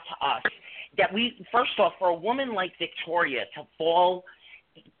built out to us that we, first off, for a woman like Victoria to fall,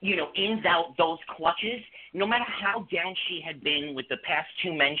 you know, in those clutches, no matter how down she had been with the past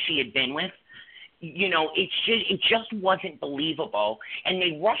 2 men she had been with, you know, it just wasn't believable. And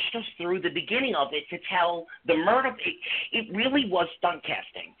they rushed us through the beginning of it to tell the murder. It really was stunt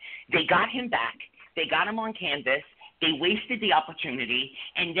casting. They got him back. They got him on canvas. They wasted the opportunity,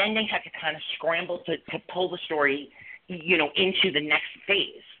 and then they had to kind of scramble to pull the story, you know, into the next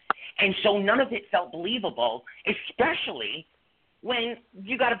phase. And so none of it felt believable, especially when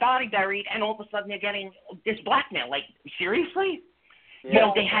you got a body buried and all of a sudden you're getting this blackmail. Like, seriously? Yeah. You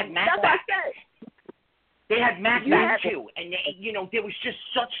know, they had Matt back. They had Matt back too. And, you know, there was just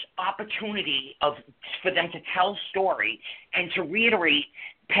such opportunity for them to tell story and to reiterate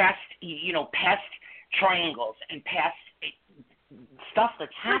past triangles and past stuff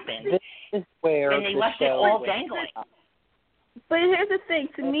that's happened. This is where and they left it all dangling. But here's the thing,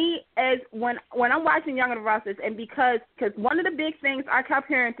 to me, as when I'm watching Young and the Restless, and because one of the big things I kept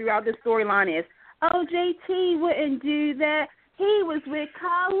hearing throughout this storyline is, oh, JT wouldn't do that. He was with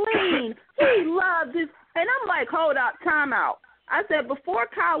Colleen. He loved his, and I'm like, hold up, time out. I said, before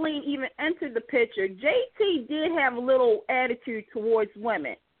Colleen even entered the picture, JT did have a little attitude towards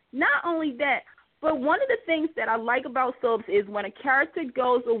women. Not only that, but one of the things that I like about soaps is when a character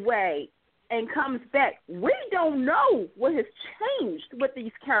goes away and comes back, we don't know what has changed with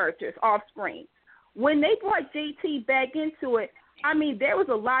these characters off screen. When they brought JT back into it, I mean, there was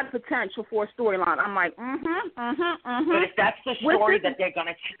a lot of potential for a storyline. I'm like, But if that's the story that they're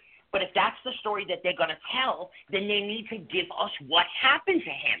gonna, tell, then they need to give us what happened to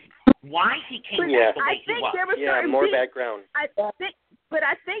him, why he came back the way he was. Yeah, more background. I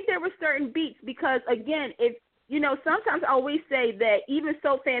think there were certain beats because, again, if you know, sometimes I always say that even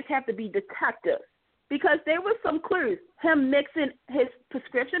soap fans have to be detectives because there were some clues. Him mixing his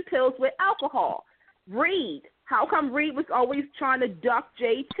prescription pills with alcohol. Reed. How come Reed was always trying to duck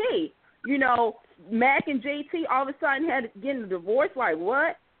JT? You know, Mac and JT all of a sudden had getting a divorce. Like,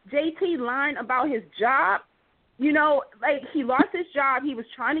 what? JT lying about his job? You know, like, he lost his job. He was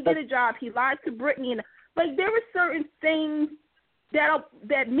trying to get a job. He lied to Brittany. And, like, there were certain things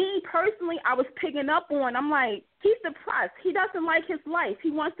that me personally I was picking up on. I'm like, he's depressed. He doesn't like his life.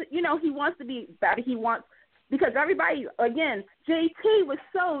 He wants to, you know, he wants to be better. He wants, because everybody, again, JT was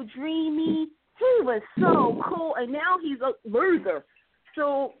so dreamy. He was so cool, and now he's a loser.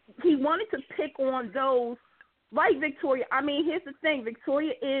 So he wanted to pick on those like Victoria. I mean, here's the thing.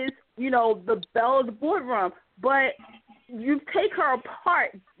 Victoria is, you know, the belle of the boardroom, but you take her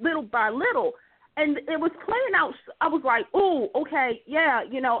apart little by little. And it was playing out. I was like, oh, okay, yeah,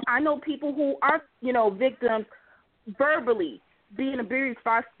 you know, I know people who are, you know, victims verbally being abused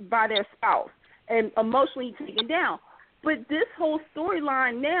by their spouse and emotionally taken down. But this whole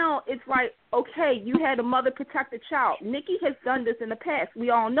storyline now, it's like, okay, you had a mother protect a child. Nikki has done this in the past. We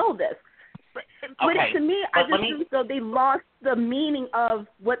all know this. But to me, I just think so they lost the meaning of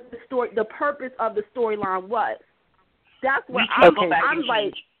what the purpose of the storyline was. That's what I'm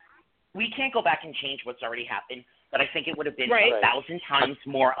like. We can't go back and change what's already happened, but I think it would have been 1,000 times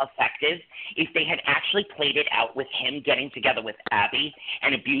more effective if they had actually played it out with him getting together with Abby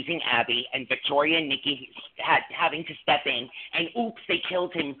and abusing Abby, and Victoria and Nikki having to step in, and oops, they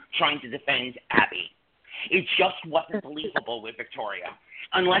killed him trying to defend Abby. It just wasn't believable with Victoria,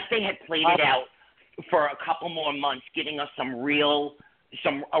 unless they had played it out for a couple more months, giving us a real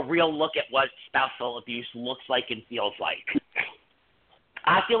look at what spousal abuse looks like and feels like.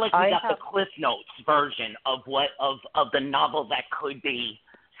 I feel like we got the Cliff Notes version of the novel that could be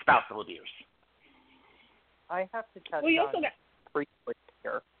spousal abuse. I have to touch on briefly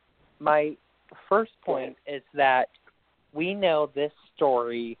here. My first point is that we know this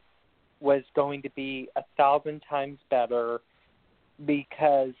story was going to be 1,000 times better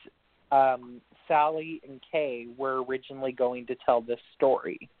because Sally and Kay were originally going to tell this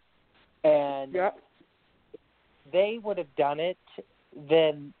story. And they would have done it,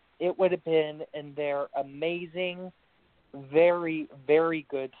 then it would have been in their amazing, very, very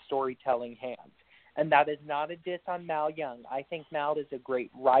good storytelling hands. And that is not a diss on Mal Young. I think Mal is a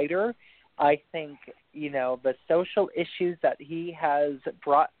great writer. I think, you know, the social issues that he has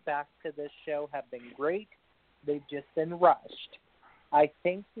brought back to this show have been great. They've just been rushed. I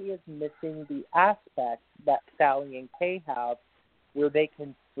think he is missing the aspect that Sally and Kay have where they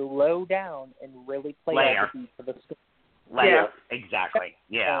can slow down and really play all the beats of the story. Yeah, exactly.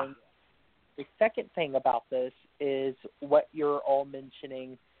 Yeah. And the second thing about this is what you're all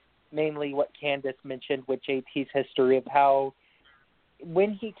mentioning, mainly what Candace mentioned with JT's history of how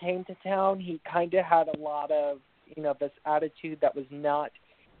when he came to town, he kind of had a lot of, this attitude that was not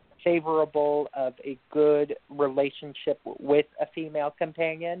favorable of a good relationship with a female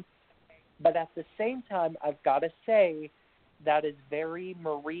companion. But at the same time, I've got to say that is very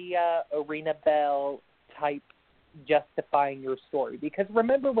Maria Arena Bell type justifying your story. Because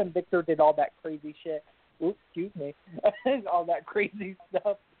remember when Victor did all that crazy shit, all that crazy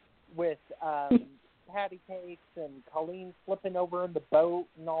stuff with patty cakes and Colleen flipping over in the boat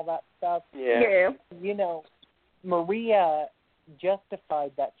and all that stuff? Yeah. Maria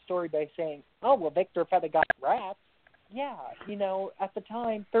justified that story by saying, oh, well, Victor Feta got rats. Yeah, at the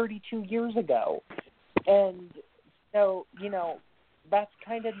time, 32 years ago. And so, that's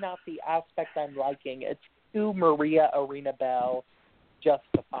kind of not the aspect I'm liking. It's too Maria Arena Bell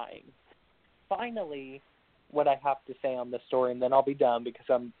justifying. Finally, what I have to say on the story, and then I'll be done because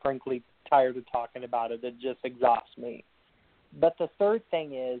I'm frankly tired of talking about it. It just exhausts me. But the third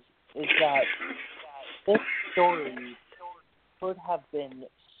thing is that this story could have been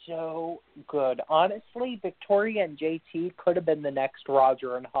so good. Honestly, Victoria and JT could have been the next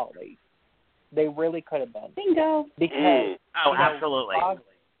Roger and Holly. They really could have been. Bingo. Because absolutely.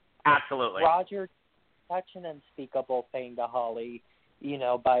 Absolutely. Roger did such an unspeakable thing to Holly,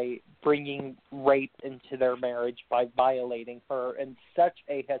 by bringing rape into their marriage, by violating her, in such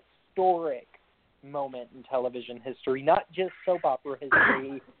a historic moment in television history, not just soap opera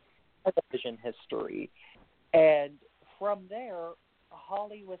history, television history. And from there,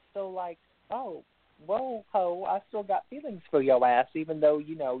 Holly was still like, oh, whoa, ho, I still got feelings for your ass, even though,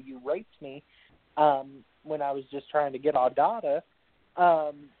 you raped me when I was just trying to get our daughter.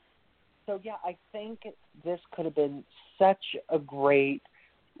 So, yeah, I think this could have been such a great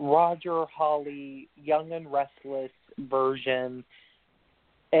Roger, Holly, Young and Restless version.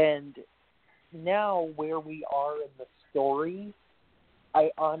 And now where we are in the story, I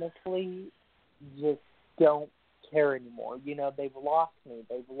honestly just don't care anymore. They've lost me.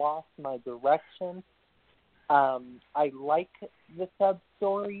 They've lost my direction. I like the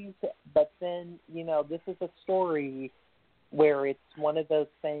sub-stories, but then, this is a story where it's one of those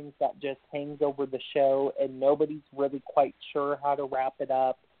things that just hangs over the show and nobody's really quite sure how to wrap it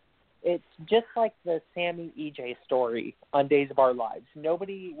up. It's just like the Sammy EJ story on Days of Our Lives.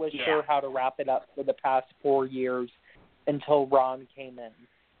 Nobody was sure how to wrap it up for the past 4 years until Ron came in.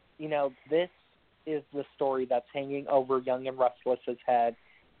 This is the story that's hanging over Young and Restless's head.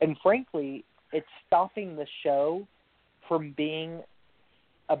 And frankly, it's stopping the show from being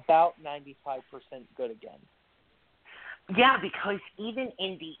about 95% good again. Yeah, because even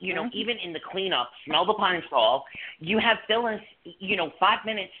in the, even in the cleanup, Smell the Pine Sol, you have Phyllis, 5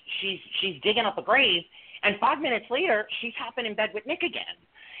 minutes, she's digging up a grave, and 5 minutes later, she's hopping in bed with Nick again.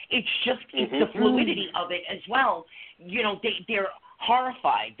 It's just, it's the fluidity of it as well. They're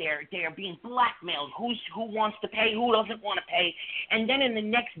horrified. They're being blackmailed. Who wants to pay? Who doesn't want to pay? And then in the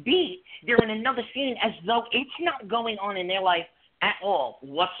next beat, they're in another scene as though it's not going on in their life at all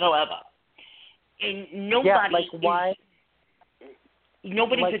whatsoever. And nobody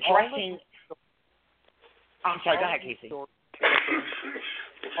nobody's addressing. I'm sorry. Go ahead, Casey.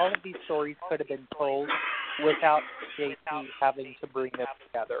 All of these stories could have been told without JT having to bring them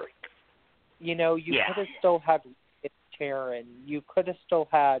together. You could have still had Sharon. You could have still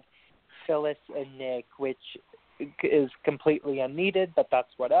had Phyllis and Nick, which is completely unneeded, but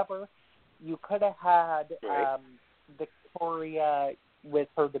that's whatever. You could have had Victoria with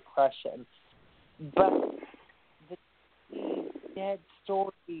her depression. But the dead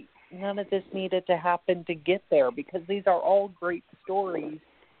story, none of this needed to happen to get there because these are all great stories,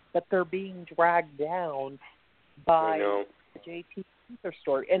 but they're being dragged down by JT Panther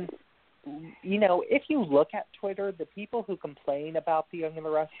story. And if you look at Twitter, the people who complain about the Young and the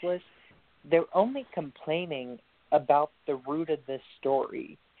Restless, they're only complaining about the root of this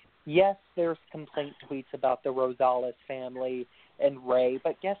story. Yes, there's complaint tweets about the Rosales family and Ray,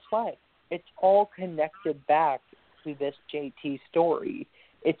 but guess what? It's all connected back to this JT story.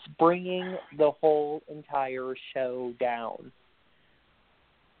 It's bringing the whole entire show down.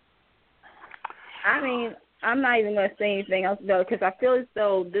 I mean, I'm not even going to say anything else, though, because I feel as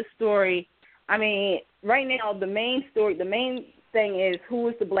though this story, right now, the main thing is who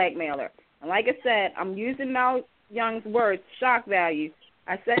is the blackmailer. And like I said, I'm using Mal Young's words, shock value.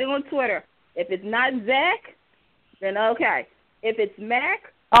 I said it on Twitter. If it's not Zach, then okay. If it's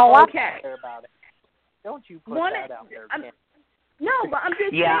Mac, okay. I don't care about it. Don't you put that out there, Ken. No, but I'm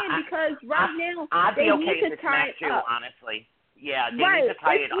just saying because now I'd they be okay need if to it's tie Matt it too, up. honestly. Yeah, they Right. need to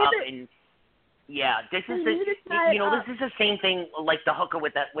tie it up Either, this is this is the same thing like the hooker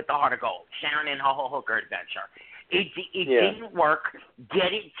with the heart of gold, Sharon and her whole hooker adventure. It didn't work.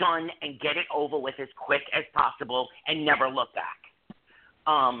 Get it done and get it over with as quick as possible and never look back.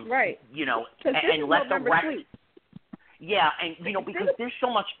 Right. And let the rest. Sweet. Yeah, and because there's so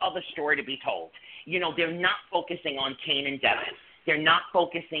much other story to be told. They're not focusing on Kane and Devin. They're not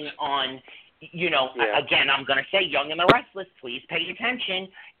focusing on, again, I'm going to say Young and the Restless, please pay attention.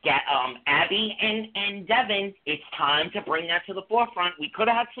 Get Abby and Devin, it's time to bring that to the forefront. We could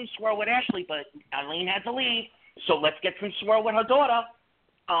have had some swirl with Ashley, but Eileen had to leave. So let's get some swirl with her daughter.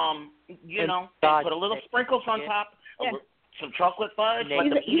 And put a little sprinkles on top, some chocolate fudge, let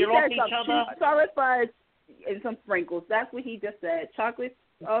them eat it off each other. Chocolate fudge and some sprinkles. That's what he just said. Chocolate.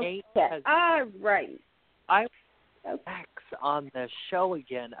 Okay. All right. I X on the show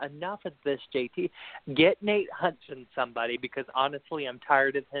again. Enough of this, JT. Get Nate Hudson somebody, because honestly, I'm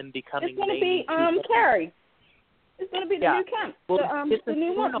tired of him becoming. It's going to be Carrie. It's going to be the new Kemp. Well, the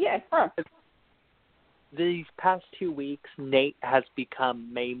new one. Yeah. Her. These past 2 weeks, Nate has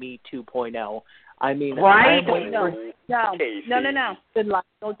become Mamie 2.0. I mean, right? No. Don't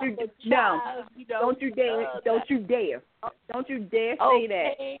you dare say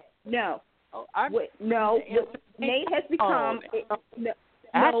that. No. Nate has become.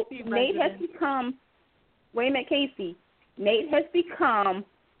 Nate has become. Wait a minute, Casey. Nate has become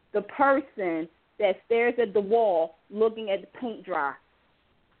the person that stares at the wall, looking at the paint dry.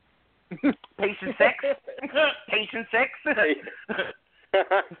 Patient 6. Patient 6.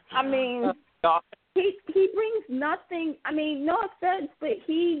 I mean, he brings nothing. I mean, no offense, but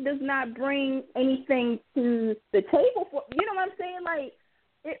he does not bring anything to the table. For you know what I'm saying? Like,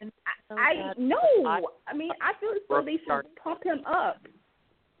 I mean, I feel as though they should pump him up.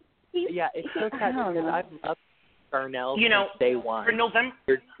 It's so sad because I've loved Darnell since day one. For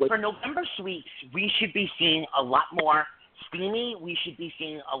November sweeps, we should be seeing a lot more steamy. We should be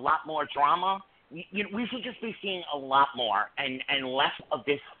seeing a lot more drama. We should just be seeing a lot more and less of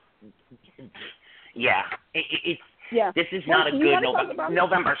this. This is not a good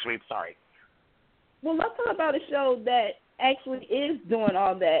November sweep. Sorry. Well, let's talk about a show that actually is doing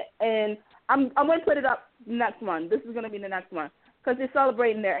all that, and I'm going to put it up next one. This is going to be the next one because they're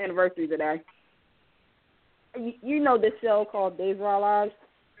celebrating their anniversary today. You know this show called Days of Our Lives?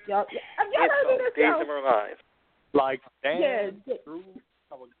 Have y'all heard of this show? Days of Our Lives. Like I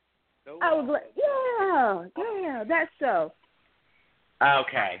was like, yeah, that show.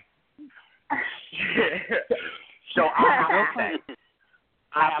 Okay. So I have to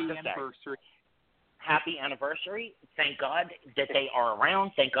say, happy anniversary. Thank God that they are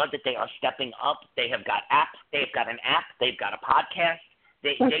around. Thank God that they are stepping up. They have got apps. They've got an app. They've got a podcast.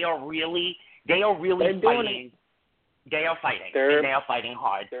 They are really fighting. They are fighting. And they are fighting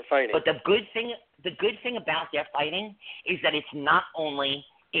hard. They're fighting. But the good thing about their fighting is that it's not only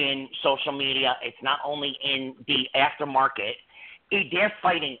in social media. It's not only in the aftermarket. They're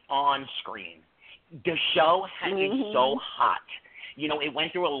fighting on screen. The show is so hot. It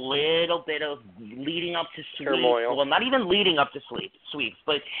went through a little bit of leading up to sweeps. Turmoil. Well, not even leading up to sweeps,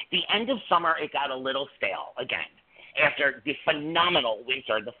 but the end of summer, it got a little stale again. After the phenomenal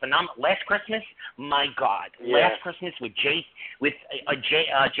winter, last Christmas, my God, last Christmas with JJ,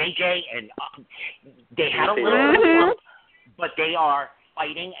 and they had a little slump, but they are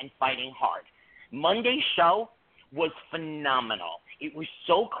fighting and fighting hard. Monday's show was phenomenal. It was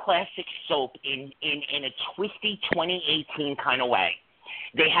so classic soap in a twisty 2018 kind of way.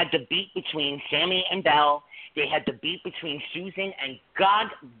 They had the beat between Sammy and Belle. They had the beat between Susan and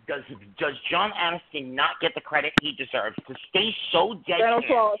God. Does John Aniston not get the credit he deserves to stay so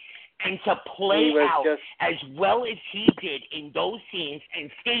deadpan and to play out as well as he did in those scenes?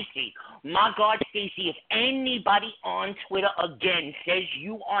 And Stacey, my God, Stacey, if anybody on Twitter again says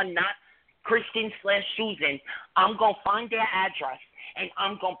you are not Kristen/Susan, I'm going to find their address and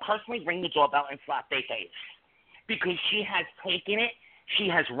I'm going to personally ring the doorbell and slap their face. Because she has taken it, she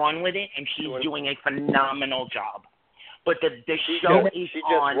has run with it, and she's doing a phenomenal job. But the show is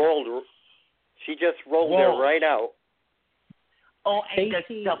on. She just rolled it right out. Oh, and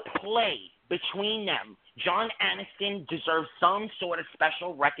the play between them. John Aniston deserves some sort of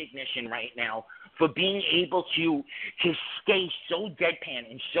special recognition right now for being able to stay so deadpan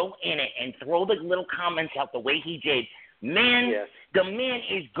and so in it and throw the little comments out the way he did. Man, the man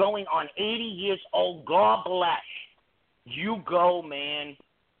is going on 80 years old. God bless. You go, man.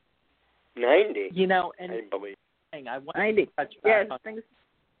 90. And I believe. I want to touch back on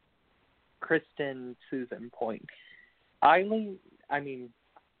Kristen Susan point.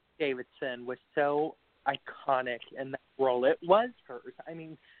 Davidson was so iconic in that role. It was hers. I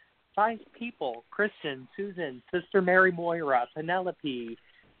mean, 5 people: Kristen, Susan, Sister Mary Moira, Penelope.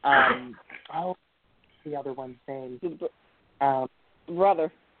 The other one's name.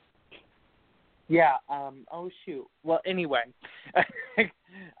 Brother. Yeah. Shoot. Well, anyway,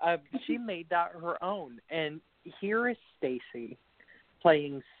 she made that her own, and here is Stacy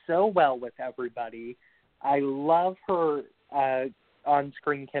playing so well with everybody. I love her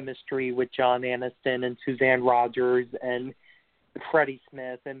on-screen chemistry with John Aniston and Suzanne Rogers and Freddie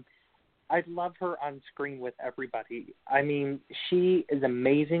Smith, and I love her on screen with everybody. I mean, she is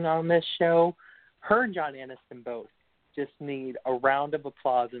amazing on this show. Her and John Aniston both just need a round of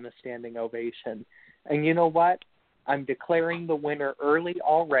applause and a standing ovation. And you know what? I'm declaring the winner early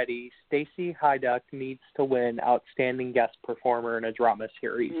already. Stacey Hyduck needs to win Outstanding Guest Performer in a Drama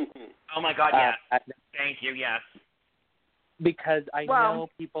Series. Oh, my God, yes. Thank you, yes. Because I know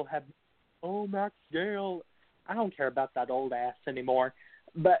people have, Max Gale. I don't care about that old ass anymore.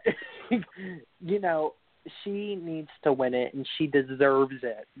 But, you know, she needs to win it, and she deserves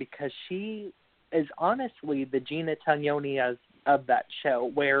it because she is honestly the Gina Tognoni of that show,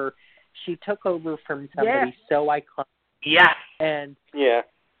 where she took over from somebody so iconic. Yeah. And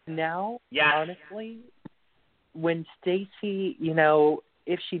now, honestly, when Stacey, you know,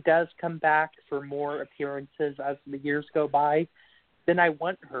 if she does come back for more appearances as the years go by, then I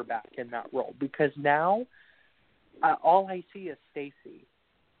want her back in that role because now all I see is Stacey.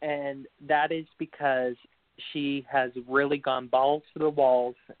 And that is because she has really gone balls to the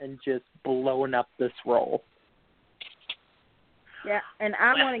walls and just blown up this role. Yeah, and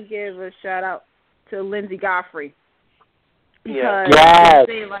I want to give a shout-out to Lindsay Godfrey. Because I'm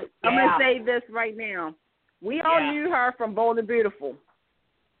going to say this right now. We all knew her from Bold and Beautiful.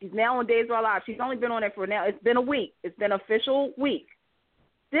 She's now on Days of Our Lives. She's only been on it for now. It's been a week. It's been an official week.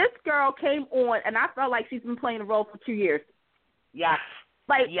 This girl came on, and I felt like she's been playing the role for 2 years. Yes.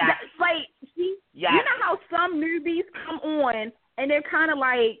 You know how some newbies come on and they're kind of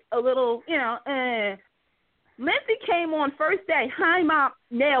like a little, Lindsay came on first day. Hi, Mom,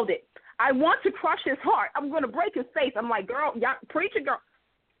 nailed it. I want to crush his heart. I'm going to break his face. I'm like, girl, preach it, girl.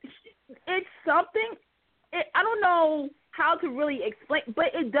 It's something. I don't know how to really explain,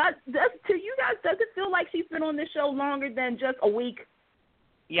 but it does to you guys. Does it feel like she's been on this show longer than just a week?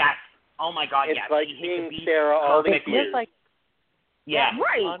 Yes. Oh my God. It's yes. like seeing Sarah all these years. Right.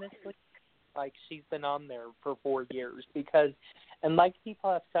 Honestly, like she's been on there for 4 years because, and like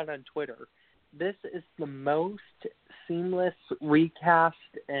people have said on Twitter, this is the most seamless recast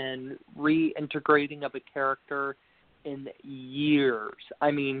and reintegrating of a character in years.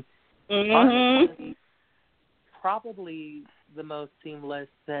 I mean, honestly, probably the most seamless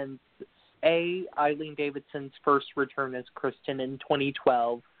since Eileen Davidson's first return as Kristen in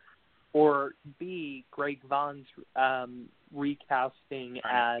 2012, or B, Greg Vaughn's recasting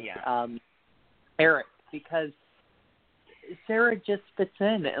as Eric, because Sarah just fits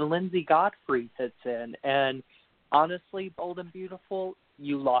in and Lindsay Godfrey fits in, and honestly, Bold and Beautiful,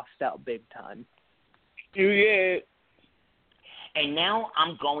 you lost out big time. Yeah. And now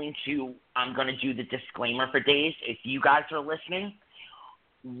I'm going to do the disclaimer for Days. If you guys are listening,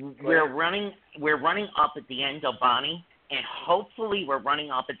 we're running up at the end of Bonnie, and hopefully we're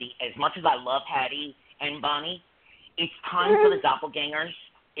running up at as much as I love Hattie and Bonnie, it's time for the doppelgangers.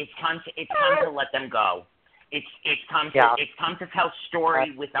 It's time to let them go. It's time to tell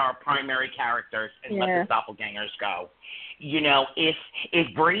story with our primary characters and let the doppelgangers go. You know, if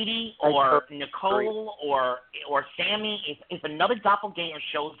Brady or Nicole or Sammy, if another doppelganger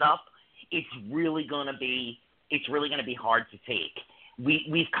shows up, it's really gonna be hard to take.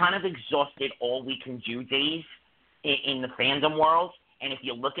 We've kind of exhausted all we can do, Days, in the fandom world. And if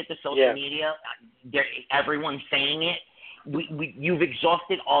you look at the social media, everyone's saying it. You've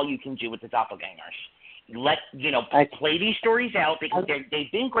exhausted all you can do with the doppelgangers. Play these stories out because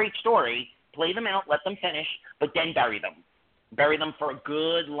they've been great stories. Play them out, let them finish, but then bury them. Bury them for a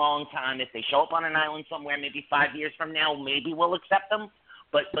good long time. If they show up on an island somewhere, maybe 5 years from now, maybe we'll accept them,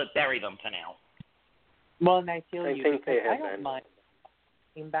 but bury them for now. Well, and I feel you. Think they I don't mind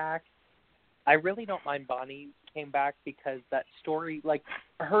came back. I really don't mind Bonnie came back because that story, like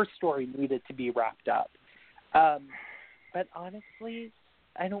her story, needed to be wrapped up. But honestly,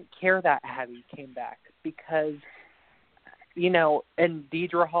 I don't care that Hattie came back because, and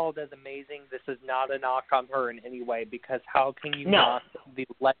Deidre Hall does amazing. This is not a knock on her in any way because how can you knock the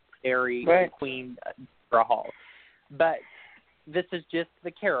legendary Queen Deidre Hall? But this is just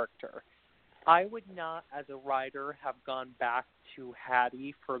the character. I would not, as a writer, have gone back to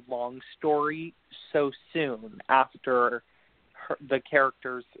Hattie for Long Story so soon after the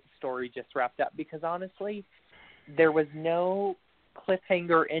character's story just wrapped up, because honestly, there was no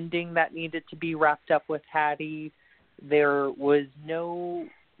cliffhanger ending that needed to be wrapped up with Hattie. There was no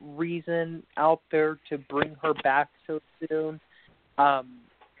reason out there to bring her back so soon.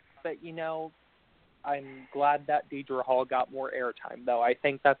 But, I'm glad that Deidre Hall got more airtime, though. I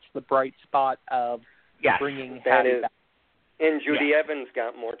think that's the bright spot of bringing Hattie back. And Judy Evans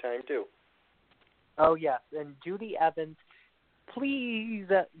got more time, too. Oh, yes. And Judy Evans, please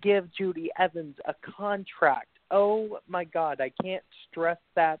give Judy Evans a contract. Oh, my God. I can't stress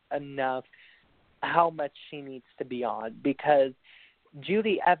that enough, how much she needs to be on. Because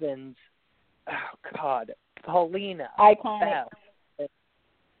Judy Evans, oh, God, Paulina, iconic. Beth,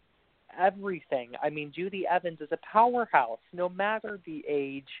 everything. I mean, Judy Evans is a powerhouse, no matter the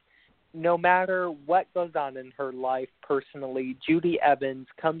age, no matter what goes on in her life personally. Judy Evans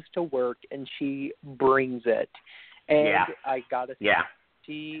comes to work and she brings it. And I gotta say,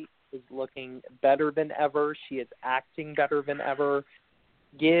 she is looking better than ever. She is acting better than ever.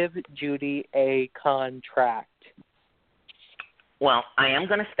 Give Judy a contract. Well, I am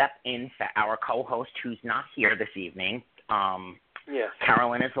going to step in for our co-host who's not here this evening.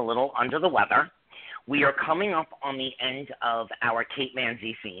 Carolyn is a little under the weather. We are coming up on the end of our Kate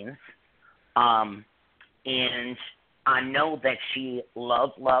Manzi scenes. And I know that she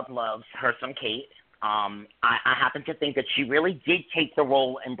loves her some Kate. I happen to think that she really did take the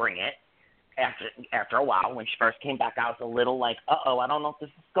role and bring it after a while. When she first came back, I was a little like, I don't know if this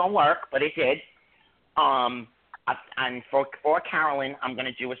is going to work, but it did. And for Carolyn, I'm going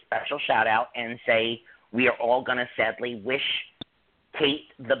to do a special shout-out and say we are all going to sadly wish Kate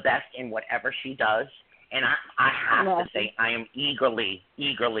the best in whatever she does. And I have to say I am eagerly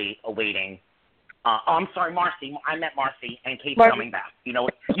awaiting. I'm sorry, Marcy. I meant Marcy, and Kate's coming back. Y'all know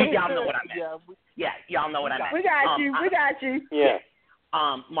what I meant. Y'all know what I meant. We got you. Yeah.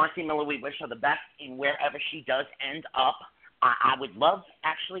 Marcy Miller, we wish her the best in wherever she does end up. I would love,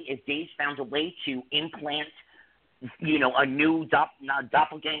 actually, if Dave found a way to implant, a new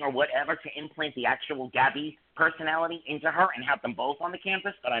doppelganger or whatever, to implant the actual Gabby personality into her and have them both on the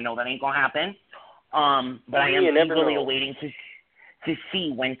campus, but I know that ain't going to happen. But I am eagerly awaiting to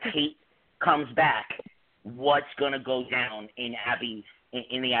see when Kate comes back what's going to go down in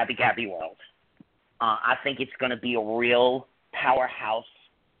the Abby Gabby world. I think it's going to be a real powerhouse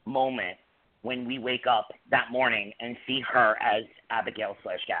moment when we wake up that morning and see her as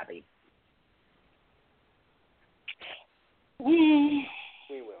Abigail/Gabby. We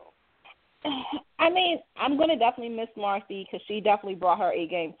will. I mean, I'm going to definitely miss Marcy because she definitely brought her A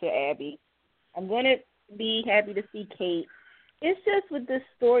game to Abby. I'm going to be happy to see Kate. It's just with this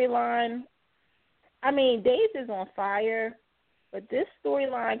storyline, I mean, Days is on fire, but this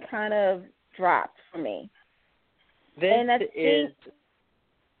storyline kind of dropped for me. It's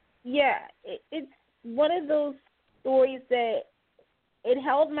one of those stories that it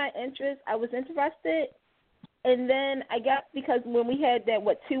held my interest. I was interested, and then I guess because when we had that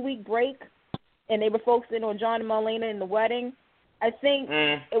 2-week break, and they were focusing on John and Marlena in the wedding, I think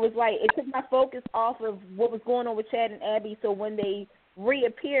it was like it took my focus off of what was going on with Chad and Abby. So when they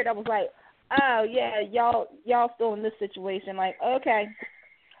reappeared, I was like, oh yeah, y'all still in this situation. Like, okay,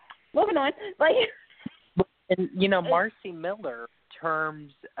 moving on. Like, and Marcy Miller, in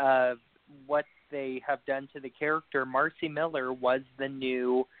terms of what they have done to the character, Marcy Miller was the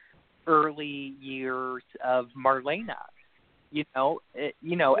new early years of Marlena.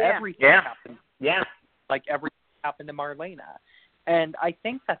 Everything happened. Yeah. Like everything happened to Marlena. And I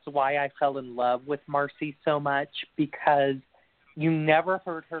think that's why I fell in love with Marcy so much, because you never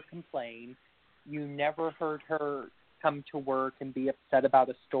heard her complain. You never heard her come to work and be upset about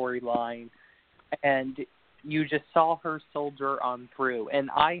a storyline. And you just saw her soldier on through. And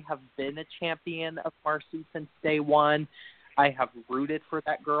I have been a champion of Marcy since day one. I have rooted for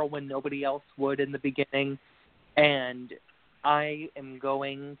that girl when nobody else would in the beginning. And I am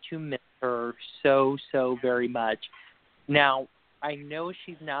going to miss her so, so very much. Now, I know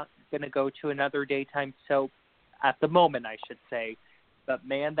she's not going to go to another daytime soap at the moment, I should say. But,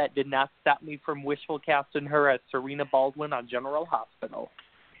 man, that did not stop me from wishful casting her as Serena Baldwin on General Hospital.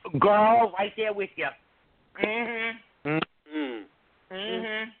 Girl, right there with you.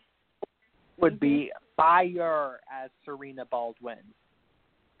 Would be fire as Serena Baldwin.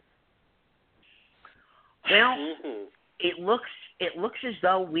 Well, it looks as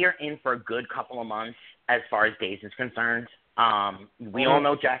though we're in for a good couple of months as far as Days is concerned. We all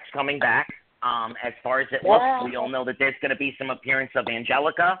know Jack's coming back. As far as it looks, we all know that there's going to be some appearance of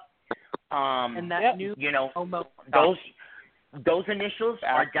Angelica. And that new those initials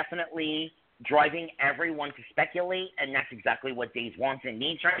are definitely driving everyone to speculate, and that's exactly what Days wants and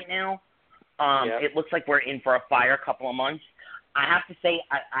needs right now. It looks like we're in for a fire couple of months. I have to say,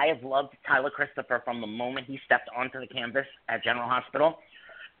 I have loved Tyler Christopher from the moment he stepped onto the canvas at General Hospital.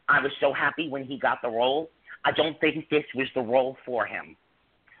 I was so happy when he got the role. I don't think this was the role for him.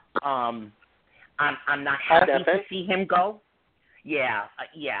 I'm not happy to see him go. Yeah.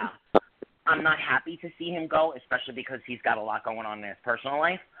 I'm not happy to see him go, especially because he's got a lot going on in his personal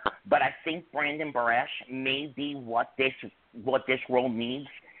life. But I think Brandon Barash may be what this role needs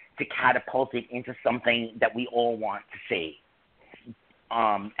to catapult it into something that we all want to see.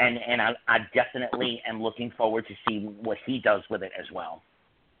 And I definitely am looking forward to see what he does with it as well.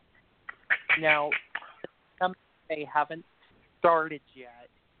 Now, they haven't started yet,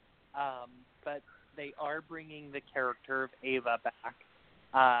 but they are bringing the character of Ava back.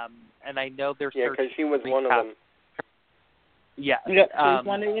 And I know they're because she was one of them. Yes. She's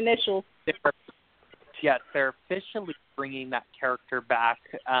one of the initials. They're officially bringing that character back,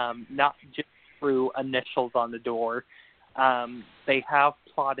 not just through initials on the door. They have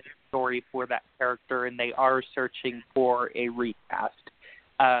plotted a story for that character, and they are searching for a recast.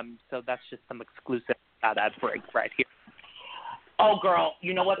 So that's just some exclusive ad break right here. Oh, girl,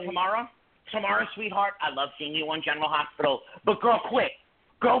 you know what, Tamara, sweetheart, I love seeing you on General Hospital, but girl, quick,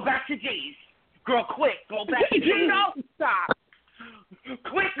 go back to Days. Girl, quick, go back to Days. No, stop.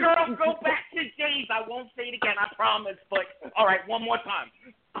 Quick, girl, go back to Days. I won't say it again, I promise, but, all right, one more time.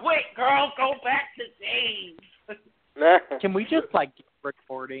 Quick, girl, go back to Days. Can we just, get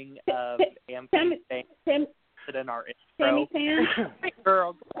recording of Anthony saying it in our intro?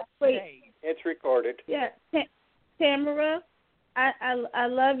 Girl, wait. It's recorded. Yeah, Tamara, I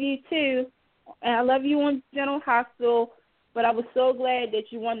love you too, and I love you on General Hospital. But I was so glad that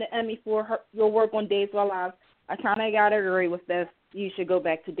you won the Emmy for your work on Days of Our Lives. I kind of gotta agree with this. You should go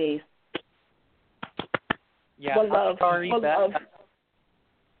back to Days. Yeah, but love. Sorry, love.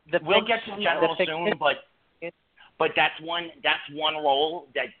 We'll get to General soon, but that's one role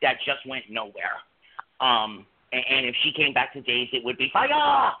that just went nowhere. And if she came back to Days, it would be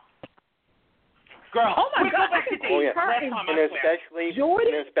fire. Girl, oh my God, go back to Days. Oh, yeah. And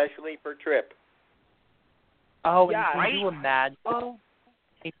especially for Trip. Oh, yeah, and can you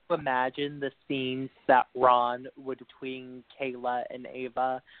imagine the scenes that Ron would between Kayla and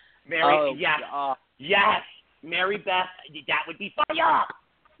Ava? Yes, Mary Beth, that would be fire.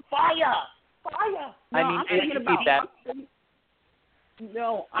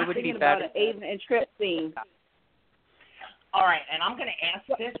 No, I'm thinking about an Ava and Trip scene. All right, and I'm going to ask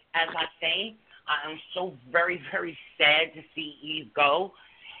this as I say. I'm so very, very sad to see Eve go.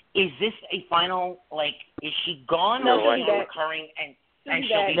 Is this a final, is she gone or is she recurring and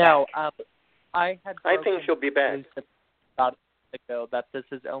she'll be back? I think she'll be back. About a week ago that this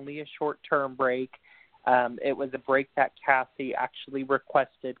is only a short-term break. It was a break that Cassie actually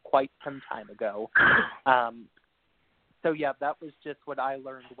requested quite some time ago. So, yeah, that was just what I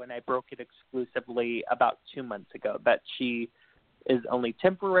learned when I broke it exclusively about 2 months ago, that she is only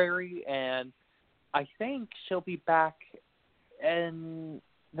temporary, and I think she'll be back in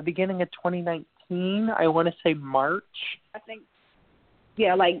the beginning of 2019. I want to say March. I think,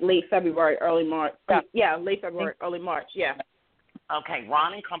 late February, early March. Yeah, late February, early March, yeah. Okay,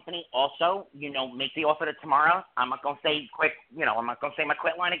 Ron and company also, make the offer to Tamara. I'm not going to say I'm not going to say my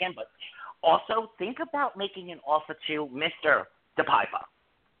quit line again, but also think about making an offer to Mr. DePipa.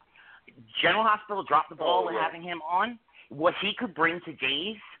 General Hospital dropped the ball with having him on. What he could bring to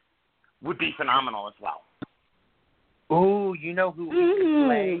Days would be phenomenal as well. Oh, you know who he could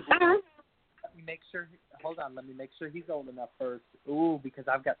play? Let me make sure. Hold on. Let me make sure he's old enough first. Ooh, because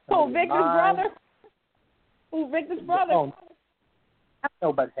I've got some. Victor's brother? Victor's brother? Oh,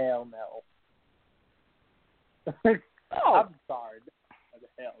 no, but hell no. I'm sorry. But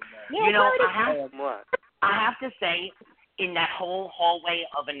hell no. I have to say, in that whole hallway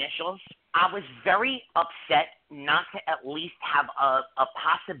of initials, I was very upset not to at least have a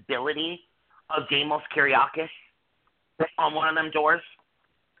possibility of Deimos Kyriakis on one of them doors.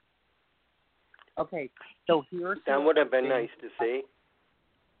 Okay, so here's that would have been nice to see.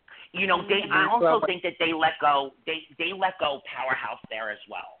 I also think that they let go. They let go Powerhouse there as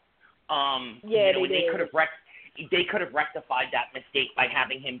well. They could have rectified that mistake by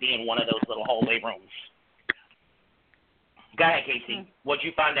having him be in one of those little hallway rooms. Go ahead, Casey. What'd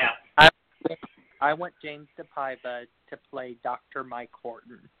you find out? I want James DePipa to play Dr. Mike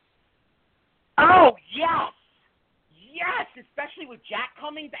Horton. Oh, yes! Yes, especially with Jack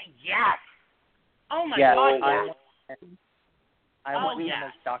coming back. Yes. Oh, my God. I want him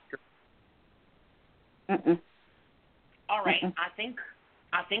as Dr. All right, I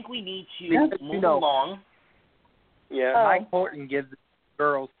think we need to move along. Yeah, Mike Horton gives the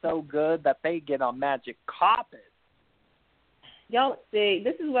girls so good that they get on magic carpet. Y'all see,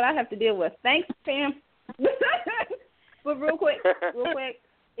 this is what I have to deal with. Thanks, Pam. But real quick,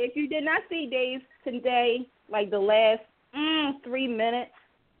 if you did not see Days today, like the last 3 minutes,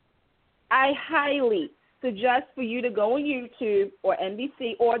 I highly suggest for you to go on YouTube or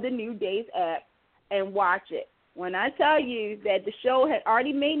NBC or the new Days app and watch it. When I tell you that the show had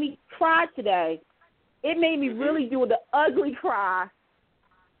already made me cry today, it made me really do the ugly cry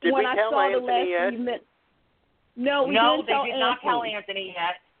when I saw the last 3 minutes. No, we didn't tell Anthony. No, they did not tell Anthony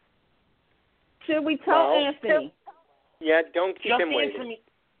yet. Should we tell Anthony? Yeah, don't keep him waiting.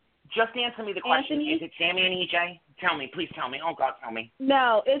 Just answer me the question. Anthony? Is it Sammy and EJ? Tell me. Please tell me. Oh, God, tell me.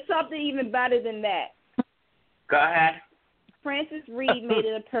 No, it's something even better than that. Go ahead. Frances Reed made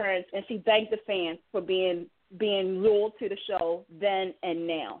an appearance, and she thanked the fans for being loyal to the show then and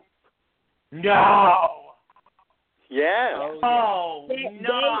now. No. Yeah.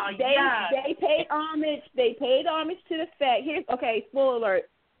 They paid homage. They paid homage to the fact. Spoiler alert.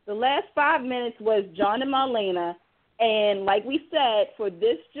 The last 5 minutes was John and Marlena, and like we said, for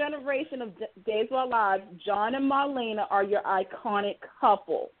this generation of Days of Our Lives, John and Marlena are your iconic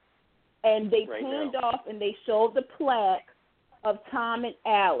couple. And they panned off and they showed the plaque of Tom and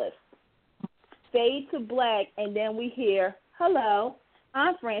Alice. Fade to black, and then we hear, "Hello,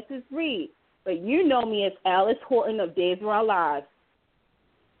 I'm Frances Reed, but you know me as Alice Horton of Days of Our Lives."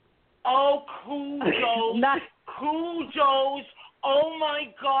 Oh, kudos. Kudos. Oh,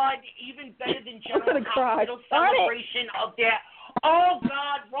 my God. Even better than General Hospital celebration of that. Oh,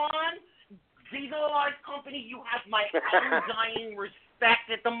 God, Ron, Days of Our Lives Company, you have my undying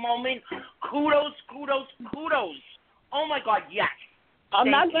respect at the moment. Kudos. Oh, my God, yes. I'm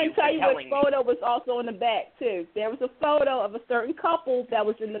not going to tell you what photo was also in the back, too. There was a photo of a certain couple that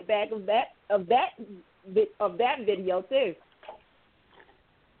was in the back of that video, too.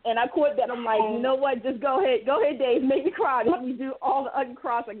 And I caught that. I'm like, you know what? Just go ahead, Dave. Make me cry. Let me do all the ugly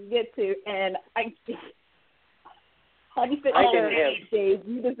cross I can get to. And how do you fit Dave?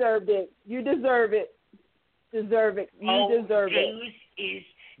 You deserved it. You deserve it. You deserve it.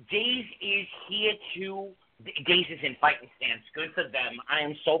 Days is here to. Days is in fighting stance. Good for them. I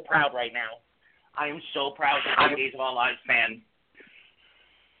am so proud right now. I am so proud to be a Days of Our Lives fan.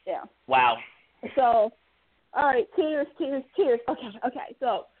 Yeah. Wow. So, all right, cheers. Okay,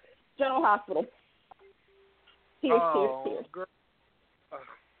 so, General Hospital. Cheers.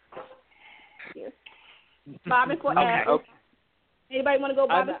 Cheers. Bobbing for apples. Okay. Anybody want to go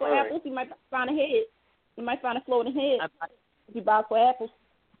bobbing for apples? You might find a head. You might find a floating head if you bob for apples.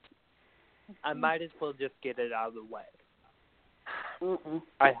 I might as well just get it out of the way.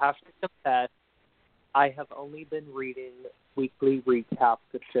 I have to confess, I have only been reading weekly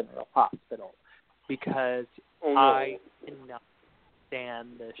recaps of General Hospital because I cannot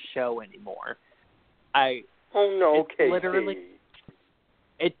stand the show anymore. Literally,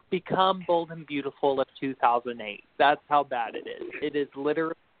 it's become Bold and Beautiful of 2008. That's how bad it is. It is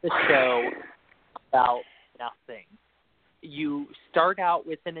literally the show about nothing. You start out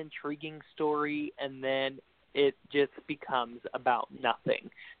with an intriguing story, and then it just becomes about nothing.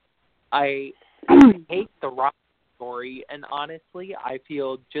 I hate the rock story, and honestly, I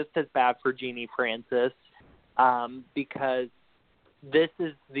feel just as bad for Jeannie Francis because this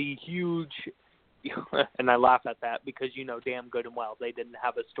is the huge, and I laugh at that because you know damn good and well they didn't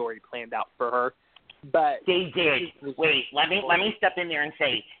have a story planned out for her. But they did. Wait, let me step in there and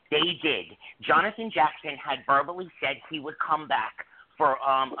say they did. Jonathan Jackson had verbally said he would come back for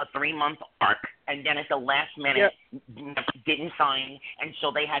a 3-month arc, and then at the last minute didn't sign, and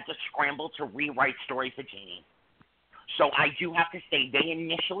so they had to scramble to rewrite story for Jeannie. So I do have to say they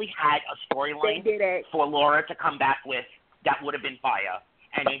initially had a storyline for Laura to come back with that would have been fire.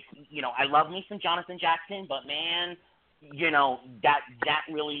 And it's, I love me some Jonathan Jackson, but man, that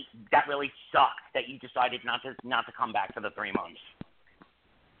really sucked that you decided not to come back for the 3 months.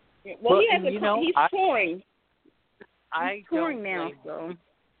 Well, he has he's touring. He's touring now, so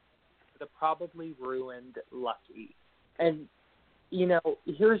it probably ruined Lucky. And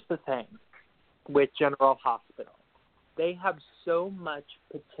here's the thing with General Hospital. They have so much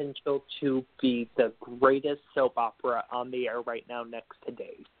potential to be the greatest soap opera on the air right now next to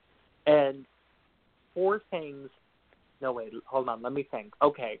Days. And 4 things. No, wait, hold on. Let me think.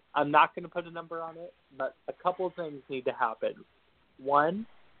 Okay, I'm not going to put a number on it, but a couple of things need to happen. 1,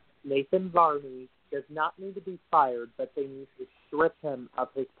 Nathan Varney does not need to be fired, but they need to strip him of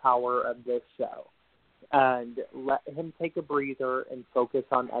his power of this show and let him take a breather and focus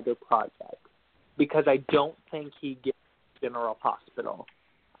on other projects. because I don't think he gets General Hospital.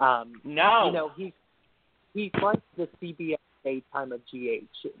 No. You know, he's like the CBS Daytime of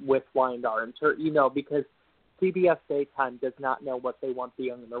GH with Linder, you know, because CBS Daytime does not know what they want The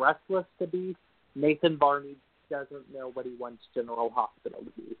Young and the Restless to be. Nathan Barney doesn't know what he wants General Hospital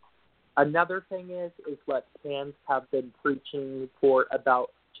to be. Another thing is what fans have been preaching for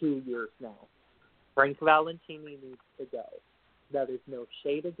about 2 years now. Frank Valentini needs to go. That is no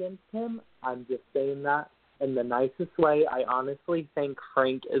shade against him. I'm just saying that in the nicest way. I honestly think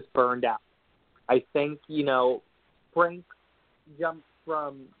Frank is burned out. I think, you know, Frank jumped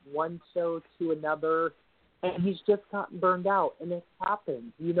from one show to another, and he's just gotten burned out, and it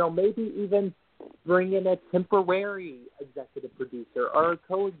happens. You know, maybe even bring in a temporary executive producer or a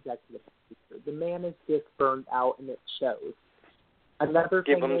co-executive producer. The man is just burned out, and it shows. Another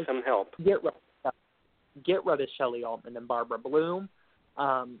Give thing him is some help. Get rid of Shelley Altman and Barbara Bloom.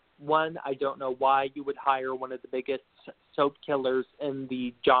 One, I don't know why you would hire one of the biggest soap killers in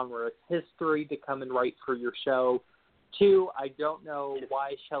the genre's history to come and write for your show. Two, I don't know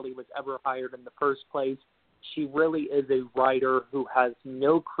why Shelley was ever hired in the first place. She really is a writer who has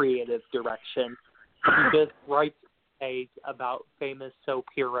no creative direction. She just writes a page about famous soap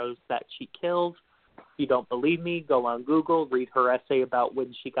heroes that she kills. If you don't believe me, go on Google, read her essay about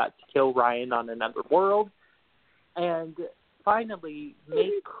when she got to kill Ryan on Another World. And finally,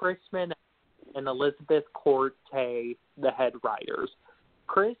 make Chrisman and Elizabeth Corte the head writers.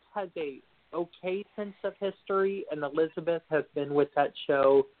 Chris has a okay sense of history, and Elizabeth has been with that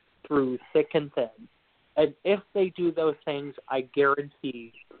show through thick and thin. And if they do those things, I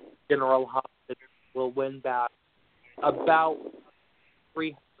guarantee General Hospital will win back about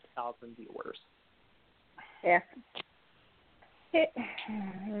 300,000 viewers. Yeah.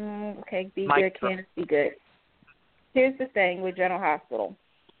 Okay, be good, Candace, be good. Here's the thing with General Hospital.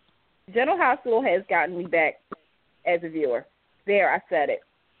 General Hospital has gotten me back as a viewer. There, I said it.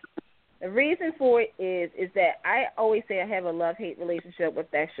 The reason for it is that I always say I have a love-hate relationship with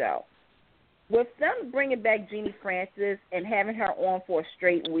that show. With them bringing back Jeannie Francis and having her on for a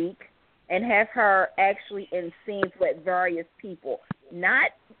straight week and have her actually in scenes with various people,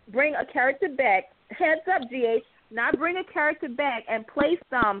 not bring a character back, heads up, GH, not bring a character back and place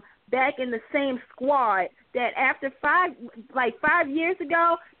them back in the same squad that after 5 years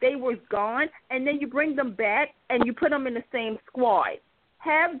ago, they were gone, and then you bring them back and you put them in the same squad.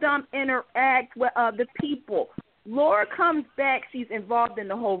 Have them interact with other people. Laura comes back. She's involved in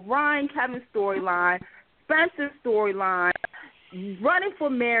the whole Ryan Kevin storyline, Spencer storyline, running for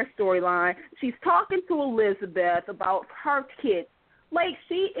mayor storyline. She's talking to Elizabeth about her kids. Like,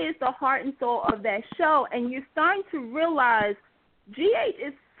 she is the heart and soul of that show, and you're starting to realize GH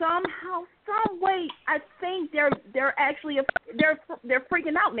is somehow, some way, I think they're actually they're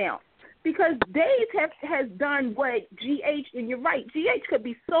freaking out now. Because Days has done what GH, and you're right, GH could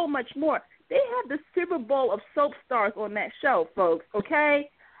be so much more. They have the Super Bowl of soap stars on that show, folks, okay?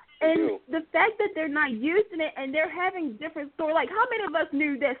 And the fact that they're not using it and they're having different stories, like how many of us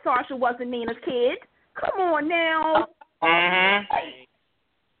knew that Sasha wasn't Nina's kid? Come on now.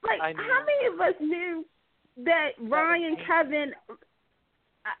 Like how many of us knew that Ryan, Kevin,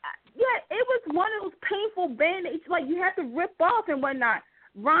 it was one of those painful band-aids, like you have to rip off and whatnot.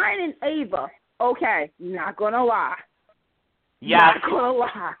 Ryan and Ava, okay, not going to lie. Yeah. Not going to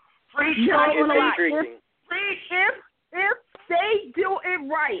lie. If they do it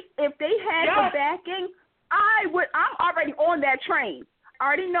right, if they had the backing, I'm already on that train. I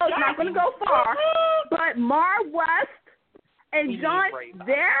already know it's not going to go far, but Mar West and John,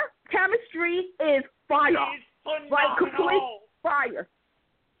 their chemistry is fire. Like complete fire.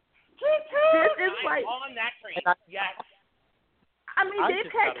 This is like on that train. Yes. I mean,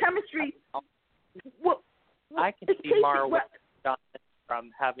 they've had chemistry. I can see Mara West and Jonathan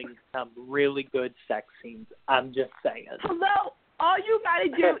from having some really good sex scenes. I'm just saying. Hello, all you got to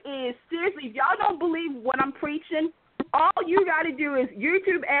do is, seriously, if y'all don't believe what I'm preaching, all you got to do is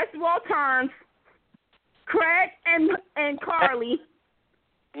YouTube After All Turns, Craig and Carly,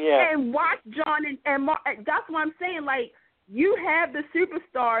 and watch John and Mark. That's what I'm saying. Like, you have the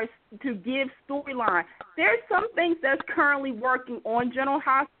superstars to give storyline. There's some things that's currently working on General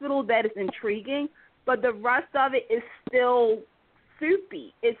Hospital that is intriguing, but the rest of it is still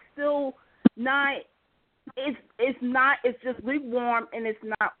soupy. It's still not. It's just lukewarm, and it's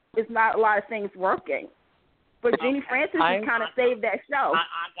not a lot of things working. But Jeannie Francis has kind of saved that show.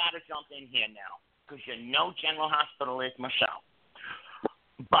 I got to jump in here now because you know General Hospital is my show.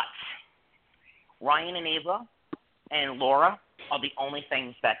 But Ryan and Ava and Laura are the only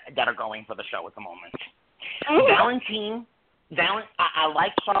things that are going for the show at the moment. I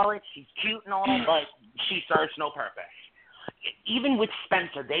like Charlotte. She's cute and all, but she serves no purpose. Even with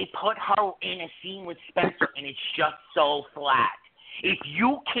Spencer, they put her in a scene with Spencer, and it's just so flat. If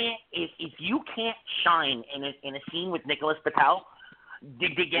you can't shine in a scene with Nicholas Patel,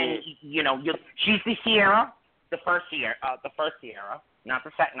 again, she's the Sierra, the first Sierra, not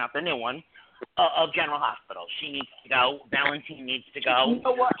the second, not the new one, of General Hospital. She needs to go. Valentine needs to go. You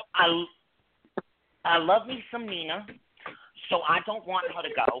know what? I love me some Nina, so I don't want her to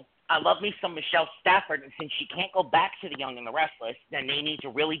go. I love me some Michelle Stafford, and since she can't go back to The Young and the Restless, then they need to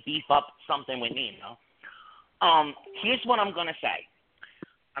really beef up something with Nina. Here's what I'm going to say,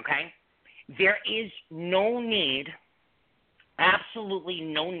 okay? There is no need, absolutely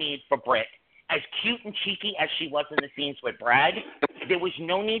no need for Britt. As cute and cheeky as she was in the scenes with Brad, there was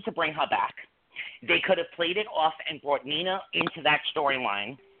no need to bring her back. They could have played it off and brought Nina into that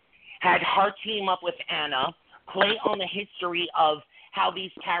storyline, had her team up with Anna, play on the history of how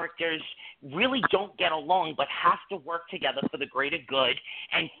these characters really don't get along but have to work together for the greater good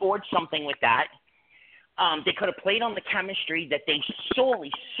and forge something with that. They could have played on the chemistry that they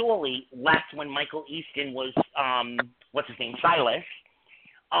sorely lacked when Michael Easton was, Silas.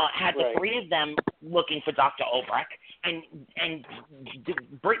 Had the three of them looking for Dr. Obrecht, and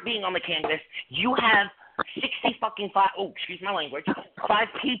Britt being on the canvas, you have 5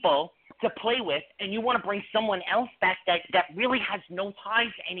 people to play with, and you want to bring someone else back that really has no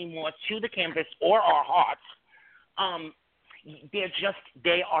ties anymore to the canvas or our hearts.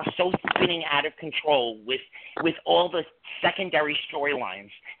 They are so spinning out of control with all the secondary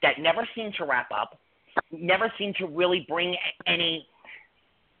storylines that never seem to wrap up, never seem to really bring any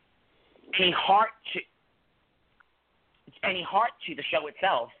heart to the show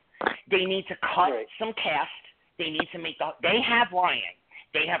itself. They need to cut some cast. They need to they have Ryan.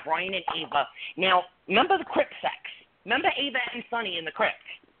 They have Ryan and Ava. Now, remember the crypt sex. Remember Ava and Sonny in the crypt.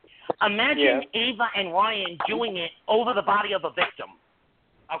 Imagine Ava and Ryan doing it over the body of a victim.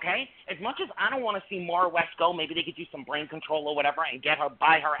 Okay? As much as I don't want to see Maura West go, maybe they could do some brain control or whatever and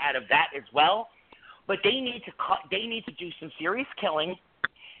buy her out of that as well. But they need to do some serious killing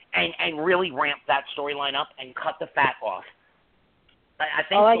and really ramp that storyline up and cut the fat off. I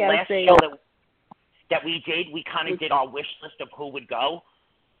think the last show that we did, we kind of did our wish list of who would go.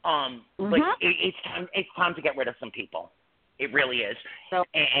 But it's time to get rid of some people. It really is. So,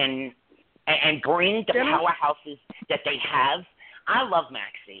 and bring the powerhouses that they have. I love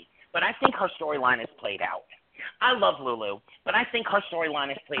Maxie, but I think her storyline is played out. I love Lulu, but I think her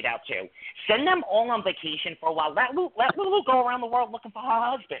storyline is played out too. Send them all on vacation for a while. Let Lulu go around the world looking for her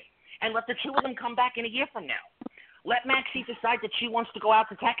husband, and let the two of them come back in a year from now. Let Maxie decide that she wants to go out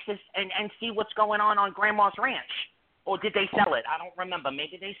to Texas and see what's going on Grandma's ranch. Or did they sell it? I don't remember.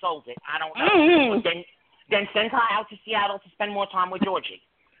 Maybe they sold it. I don't know. But then send her out to Seattle to spend more time with Georgie.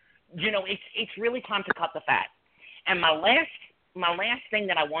 It's really time to cut the fat. And my last thing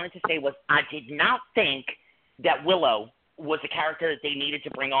that I wanted to say was I did not think that Willow was a character that they needed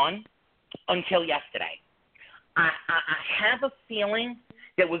to bring on until yesterday. I have a feeling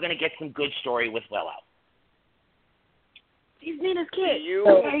that we're going to get some good story with Willow. She's Nina's kid.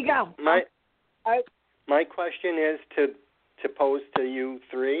 There you go. My question is to pose to you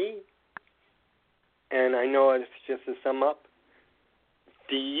three, and I know it's just to sum up.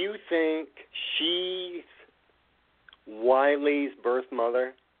 Do you think she's Wiley's birth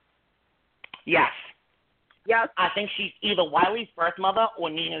mother? Yes. Yes. I think she's either Wiley's birth mother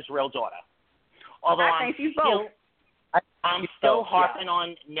or Nina's real daughter. Although I think she's both. I'm still harping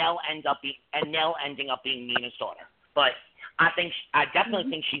on Nell ending up being Nina's daughter. But I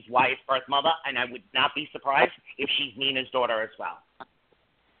definitely think she's Wyatt's birth mother, and I would not be surprised if she's Nina's daughter as well.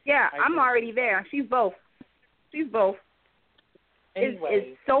 Yeah, I'm already there. She's both. It's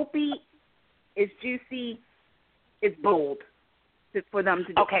soapy, it's juicy, it's bold for them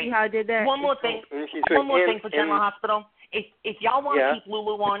to do. Okay. See how I did that? One more thing for General Hospital. If y'all want to keep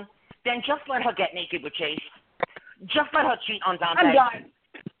Lulu on, then just let her get naked with Chase. Just let her cheat on Dante. I'm done.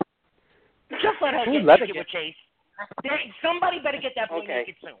 Just let her get naked with Chase. Somebody better get that boy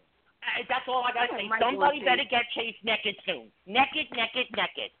naked soon. That's all I got to say. Somebody better get Chase naked soon. Naked.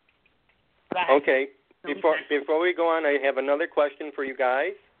 Okay. Before we go on, I have another question for you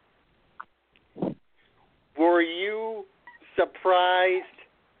guys. Were you surprised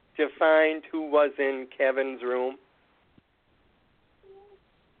to find who was in Kevin's room?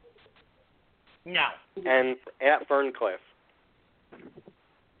 No. And at Ferncliff?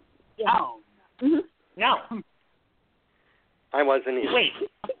 Oh. No. I wasn't either.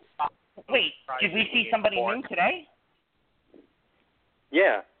 Wait. Did we see somebody new today?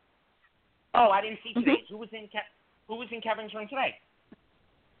 Yeah. Oh, I didn't see today. Who was in Who was in Kevin's room today?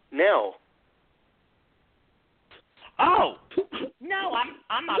 Nell. Oh, no,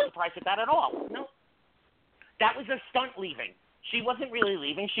 I'm not surprised at that at all. No, that was a stunt leaving. She wasn't really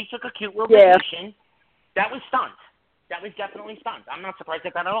leaving. She took a cute little vacation. That was stunt. That was definitely stunt. I'm not surprised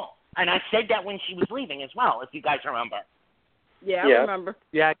at that at all. And I said that when she was leaving as well, if you guys remember. Yeah, I remember.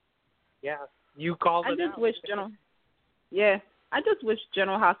 Yeah. You called it out. I just wish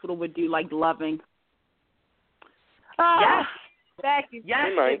General Hospital would do like Loving. Yes. Back in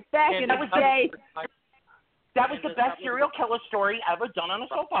the day. That was the best serial killer story ever done on a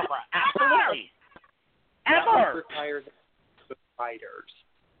soap opera. Absolutely. Ever. Retired writers.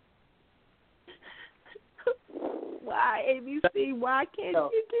 Why, ABC? Why can't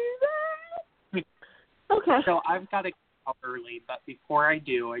you do that? Okay. So I've got to go out early, but before I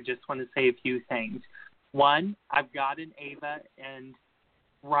do, I just want to say a few things. One, I've got an Ava and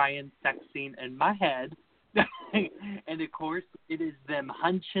Ryan sex scene in my head. And, of course, it is them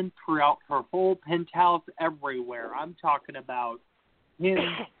hunching throughout her whole penthouse everywhere. I'm talking about him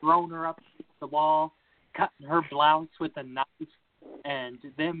throwing her up the wall, cutting her blouse with a knife, and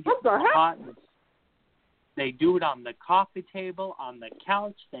them getting hot. They do it on the coffee table, on the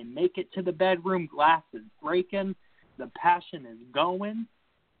couch. They make it to the bedroom. Glass is breaking. The passion is going.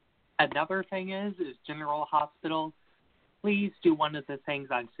 Another thing is General Hospital, please do one of the things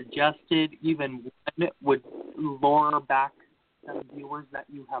I've suggested. Even one would lure back some viewers that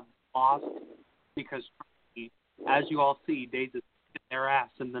you have lost, because as you all see, they just get their ass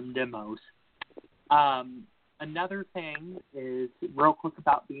in them demos. Another thing is, real quick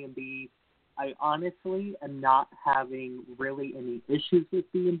about B&B, I honestly am not having really any issues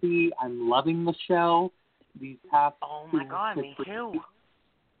with B&B. I'm loving the show. These past my God, me too.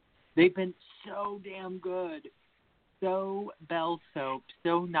 They've been so damn good. So bell-soaped,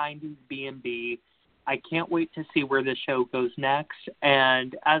 so 90s B&B. I can't wait to see where the show goes next.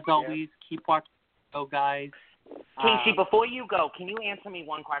 And as always, keep watching the show, guys. Casey, before you go, can you answer me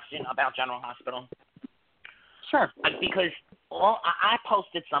one question about General Hospital? Sure. Because I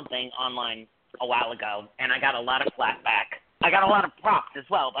posted something online a while ago, and I got a lot of flack back. I got a lot of props as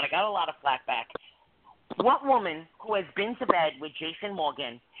well, but I got a lot of flack back. What woman who has been to bed with Jason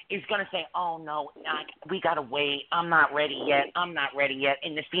Morgan is going to say, oh, no, we got to wait. I'm not ready yet.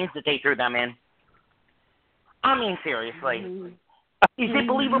 In the scenes that they threw them in. I mean, seriously. Is it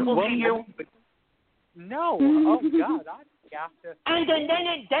believable to you? No. Oh, God. I have to. And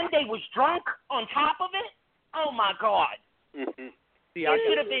then they was drunk on top of it? Oh, my God. See, there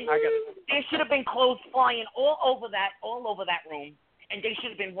should have been clothes flying all over that room, and they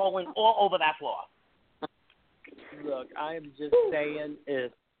should have been rolling all over that floor. Look, I am just saying,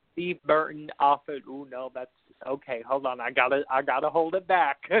 if Steve Burton offered, that's okay. Hold on, I gotta hold it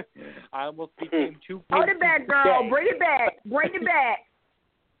back. I almost became too. Hold it back, girl. Bring it back.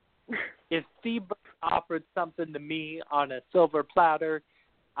 If Steve Burton offered something to me on a silver platter,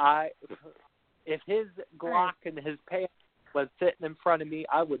 if his Glock and his pants was sitting in front of me,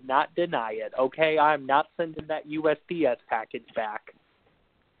 I would not deny it. Okay, I'm not sending that USPS package back.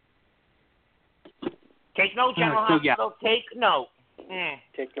 Take note, General Hospital. Take note.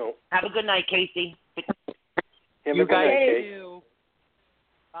 Take note. Have a good night, Casey. Have a good night, Casey.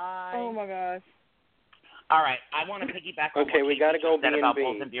 Bye. Oh, my gosh. All right, I want to piggyback on what we got to go said B&B. about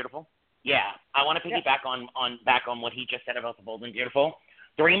Bold and Beautiful. Yeah, I want to piggyback on what he just said about the Bold and Beautiful.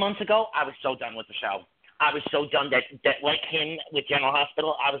 3 months ago, I was so done with the show. I was so done that like him with General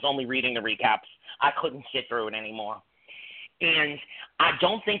Hospital, I was only reading the recaps. I couldn't sit through it anymore. And I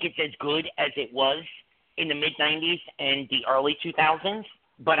don't think it's as good as it was in the mid-'90s and the early 2000s,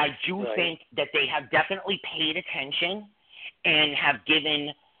 but I do think that they have definitely paid attention and have given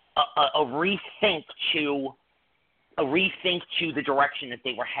a rethink to the direction that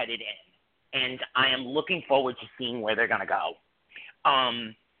they were headed in. And I am looking forward to seeing where they're going to go.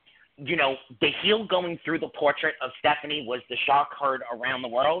 The heel going through the portrait of Stephanie was the shock heard around the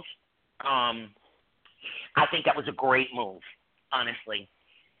world. I think that was a great move, honestly.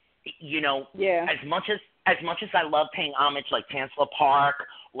 As much as I love paying homage, like Chancellor Park,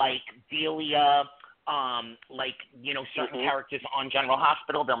 like Delia, certain characters on General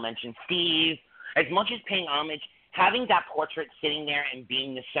Hospital, they'll mention Steve. As much as paying homage, having that portrait sitting there and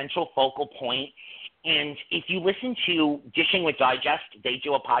being the central focal point. And if you listen to Dishing with Digest, they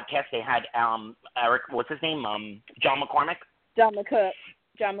do a podcast. They had Eric, what's his name? John McCormick. John McCook.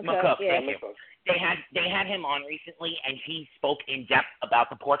 Yeah. Thank you. They had him on recently, and he spoke in depth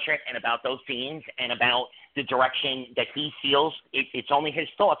about the portrait and about those scenes and about the direction that he feels. It's only his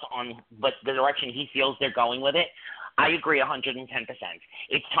thoughts on, but the direction he feels they're going with it. I agree 110%.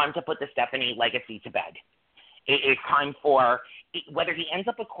 It's time to put the Stephanie legacy to bed. It's time for, whether he ends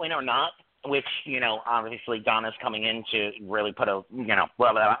up with Quinn or not, which, obviously Donna's coming in to really put a,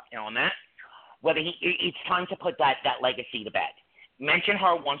 on that, whether it's time to put that legacy to bed. Mention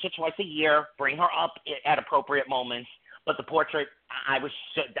her once or twice a year, bring her up at appropriate moments, but the portrait, I was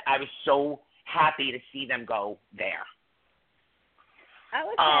so happy to see them go there. I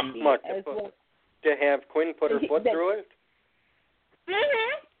was happy as well. To have Quinn put her foot through it?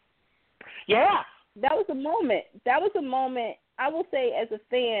 Mm-hmm. Yeah. That was a moment. I will say, as a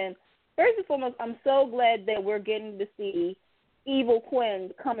fan, first and foremost, I'm so glad that we're getting to see Evil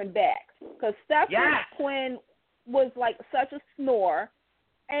Quinn coming back. Because Stephanie Quinn was like such a snore.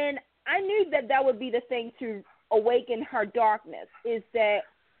 And I knew that would be the thing to awaken her darkness, is that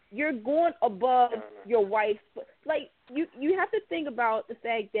you're going above your wife's. Like, you have to think about the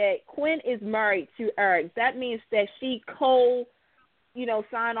fact that Quinn is married to Eric. That means that she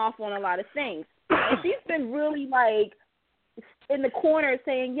sign off on a lot of things. And she's been really, like, in the corner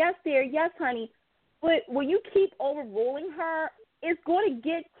saying, yes, dear, yes, honey. But when you keep overruling her, it's going to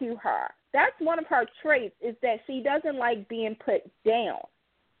get to her. That's one of her traits, is that she doesn't like being put down.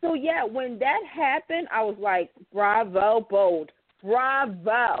 So, yeah, when that happened, I was like, bravo, bold.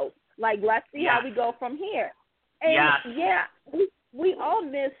 Bravo. Like, let's see how we go from here. And, we all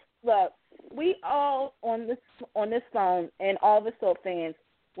miss, look, we all on this phone and all the soap fans,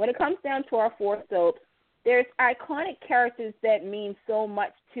 when it comes down to our 4 soaps, there's iconic characters that mean so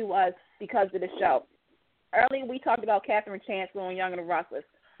much to us because of the show. Earlier we talked about Catherine Chancellor on Young and the Restless.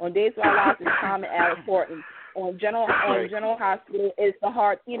 On Days of Our Lives is Tom and Alice Horton. On General Hospital is the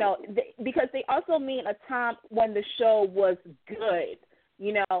Heart. Because they also mean a time when the show was good.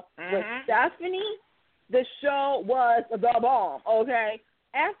 With Stephanie, the show was the bomb. Okay,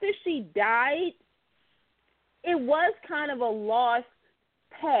 after she died, it was kind of a lost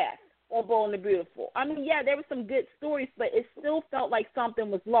path on Bold and the Beautiful. I mean, there were some good stories, but it still felt like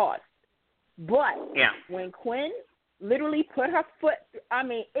something was lost. But when Quinn literally put her foot, I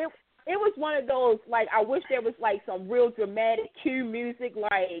mean, it was one of those, like, I wish there was, like, some real dramatic cue music,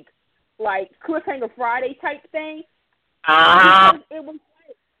 like Cliffhanger Friday type thing. Because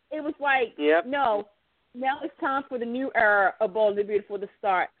it was like, no, now it's time for the new era of Bold and the Beautiful to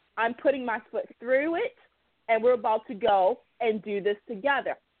start. I'm putting my foot through it, and we're about to go and do this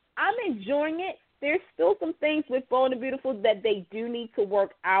together. I'm enjoying it. There's still some things with Bold and the Beautiful that they do need to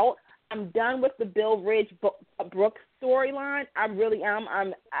work out. I'm done with the Bill Ridge Brooks storyline. I really am.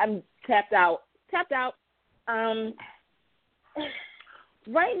 I'm tapped out.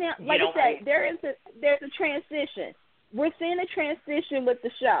 Right now, like I said, there's a transition. We're seeing a transition with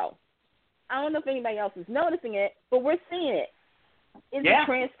the show. I don't know if anybody else is noticing it, but we're seeing it. It's a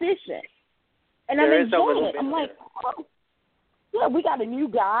transition. And I'm enjoying it. I'm like, we got a new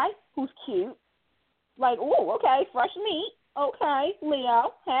guy who's cute. Like, oh, okay, fresh meat. Okay,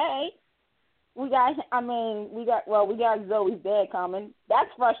 Leo, hey. We got Zoe's dad coming. That's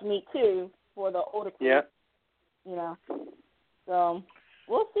fresh meat, too, for the older kids. Yeah. So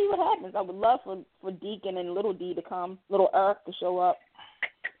we'll see what happens. I would love for Deacon and Little D to come, Little Eric to show up.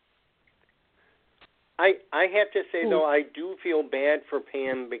 I have to say, though, I do feel bad for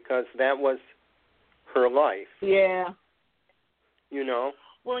Pam because that was her life. Yeah.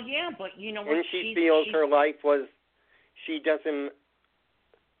 Well, yeah, but you know what? And she feels her life was, she doesn't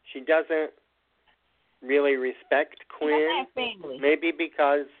really respect Quinn. Maybe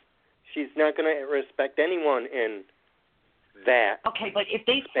because she's not going to respect anyone in that. Okay, but if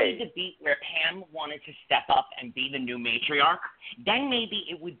they played the beat where Pam wanted to step up and be the new matriarch, then maybe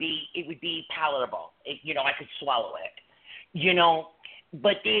it would be palatable. I could swallow it.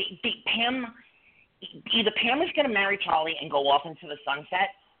 But Pam, either Pam is going to marry Charlie and go off into the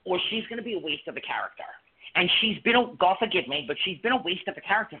sunset, or she's going to be a waste of a character. And she's been, God forgive me, but she's been a waste of a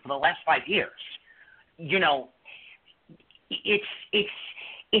character for the last 5 years.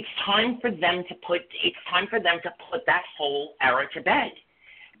 It's time for them to put that whole era to bed.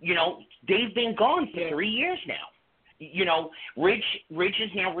 They've been gone for 3 years now. Ridge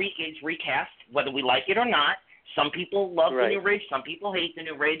is now is recast, whether we like it or not. Some people love the new Ridge, some people hate the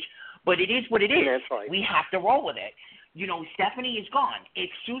new Ridge, but it is what it is. Right. We have to roll with it. Stephanie is gone. If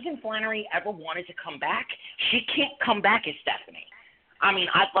Susan Flannery ever wanted to come back, she can't come back as Stephanie. I mean,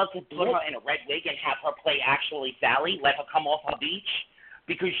 I'd love to put her in a red wig and have her play actually Sally, let her come off her beach,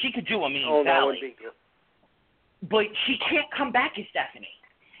 because she could do a mean Sally. That would be good. But she can't come back as Stephanie.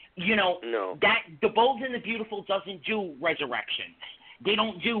 No. That the Bold and the Beautiful doesn't do resurrections. They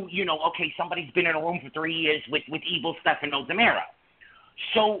don't do, somebody's been in a room for 3 years with evil Stefano Zamora.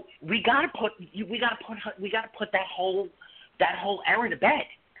 So we gotta put that whole era to bed.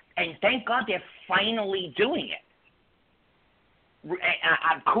 And thank God they're finally doing it.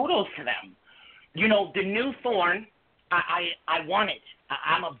 Kudos to them. You know, the new Thorn, I want it.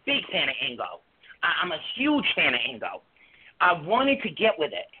 I'm a big fan of Ingo. I'm a huge fan of Ingo. I wanted to get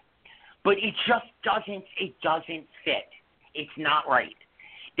with it, but it just doesn't fit. It's not right.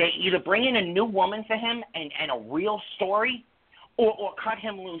 They either bring in a new woman for him and a real story, or cut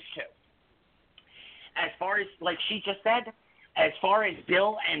him loose too. As far as, like she just said, as far as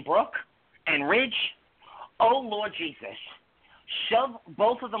Bill and Brooke and Ridge, oh, Lord Jesus, shove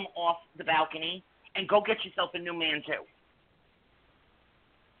both of them off the balcony and go get yourself a new man too.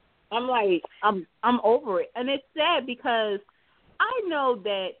 I'm like, I'm over it. And it's sad because I know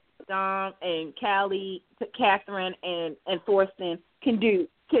that Dom and Callie, Catherine, and Thorsten can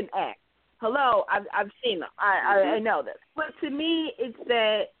act. Hello, I've seen them. I know this. But to me, it's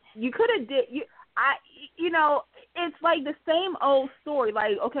that you could have it's like the same old story.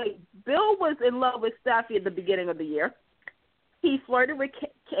 Like, okay, Bill was in love with Steffi at the beginning of the year. He flirted with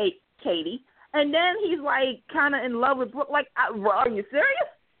Katie, and then he's like kind of in love with Brooke. Like, are you serious?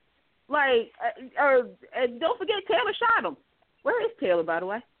 Like, and don't forget Taylor shot him. Where is Taylor, by the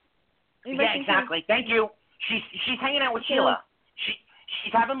way? Yeah, exactly. Thank you. She's hanging out with Sheila.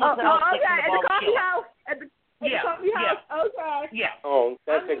 She's having most of the at the coffee house. At the coffee house. Okay. Yeah. Oh,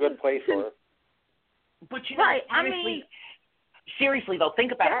 that's a good place for her. But you know, honestly, seriously though,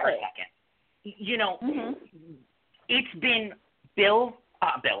 think about it for a second. You know, it's been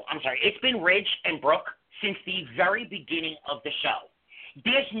it's been Ridge and Brooke since the very beginning of the show.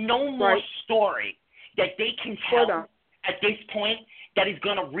 There's no more story that they can tell at this point that is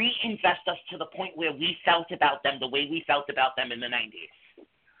going to reinvest us to the point where we felt about them the way we felt about them in the 90s.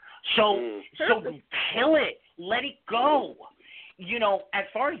 So kill it. Let it go. You know, as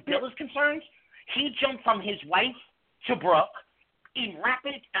far as Bill is concerned, he jumped from his wife to Brooke in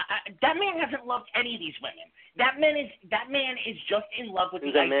rapid. That man hasn't loved any of these women. That man is just in love with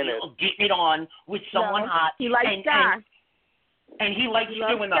the idea of getting it on with someone hot. He likes Guy. And he likes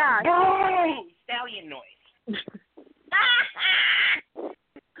doing the stallion noise.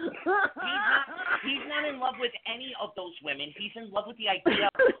 He's not in love with any of those women. He's in love with the idea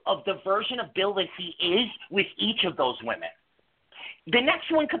of the version of Bill that he is with each of those women. The next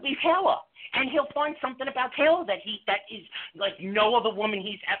one could be Taylor, and he'll find something about Taylor that is like no other woman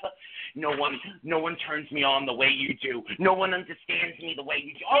he's ever. No one turns me on the way you do. No one understands me the way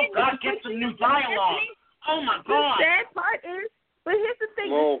you do. Oh God, get some new dialogue. Oh my God. The sad part is, but here's the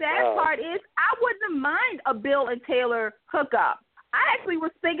thing. The sad part is, I wouldn't mind a Bill and Taylor hookup. I actually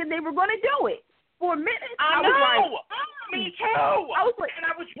was thinking they were going to do it for a minute. I know. Me too. I was like, and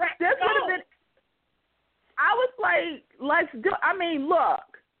I was ready. This would have been. I was like, let's do. I mean,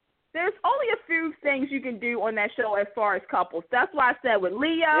 look, there's only a few things you can do on that show as far as couples. That's why I said with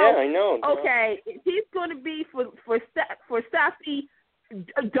Leo. Yeah, I know. Okay, if he's going to be for Steffi,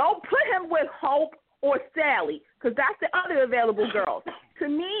 don't put him with Hope or Sally, because that's the other available girls. To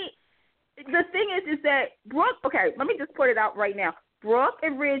me, the thing is that Brooke, okay, let me just put it out right now. Brooke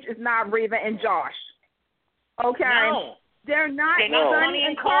and Ridge is not Reva and Josh. Okay? No. They're not Sonny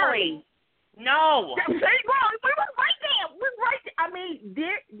and Corey. No. We're right there. We're right there. I mean,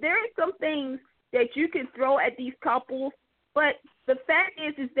 there are some things that you can throw at these couples, but the fact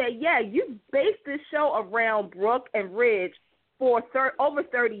is that, yeah, you base this show around Brooke and Ridge for over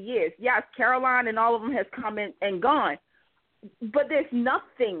 30 years. Yes, Caroline and all of them has come in and gone. But there's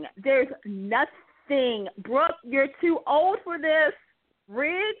nothing. Brooke, you're too old for this.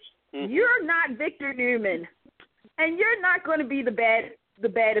 Ridge, you're not Victor Newman. And you're not going to be the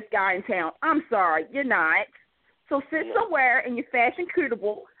baddest guy in town. I'm sorry, you're not. So sit somewhere in your fashion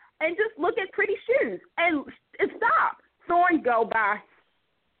cuticle and just look at pretty shoes and stop. Thorn, go by.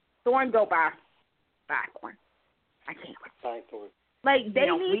 Bye, Thorn. I can't. Bye, Thorn. Like, they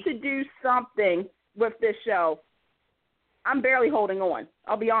need to do something with this show. I'm barely holding on.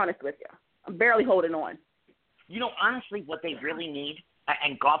 I'll be honest with you. I'm barely holding on. You know, honestly, what they really need,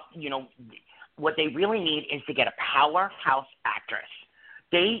 and golf, you know, what they really need is to get a powerhouse actress.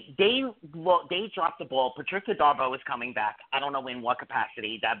 They dropped the ball. Patricia Darbo is coming back. I don't know in what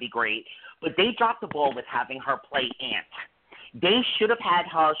capacity. That'd be great. But they dropped the ball with having her play Aunt. They should have had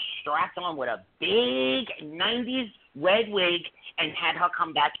her strapped on with a big 90s red wig and had her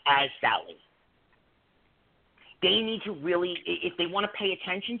come back as Sally. They need to really, if they want to pay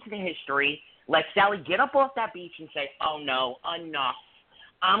attention to the history, let Sally get up off that beach and say, oh, no, enough.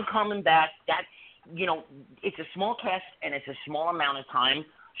 I'm coming back. That's, you know, it's a small cast and it's a small amount of time,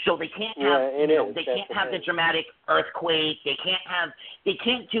 so they can't have, they can't have the dramatic earthquake. They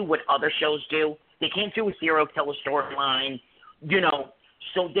can't do what other shows do. They can't do a serial killer storyline. You know,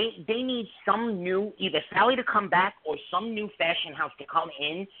 So they need some new, either Sally to come back or some new fashion house to come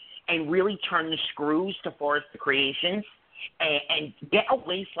in and really turn the screws to Forrest Creations and get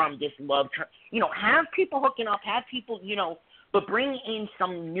away from this love. Have people hooking up, have people, but bring in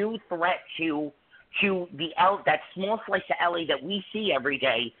some new threat to that small slice of LA that we see every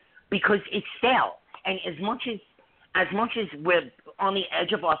day, because it's stale. And as much as we're on the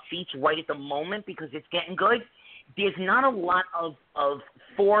edge of our seats right at the moment because it's getting good, there's not a lot of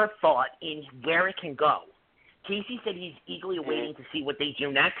forethought in where it can go. Casey said he's eagerly waiting to see what they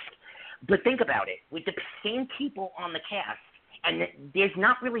do next. But think about it. With the same people on the cast, and there's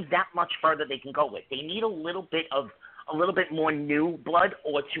not really that much further they can go with. They need a little bit more new blood,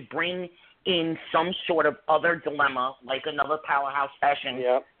 or to bring in some sort of other dilemma, like another powerhouse fashion,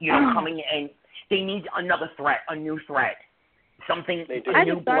 coming in. They need another threat, a new threat, something, a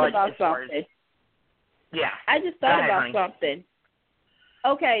new blood as far as. Yeah. I just thought about something.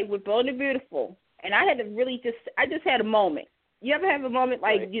 Okay, with Bold and Beautiful, and I had to really I just had a moment. You ever have a moment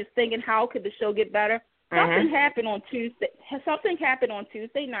like just thinking, how could the show get better? Something happened on Tuesday. Something happened on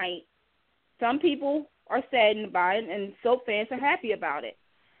Tuesday night. Some people are saddened by it, and soap fans are happy about it.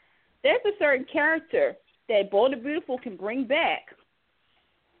 There's a certain character that Bold and Beautiful can bring back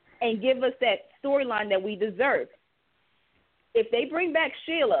and give us that storyline that we deserve. If they bring back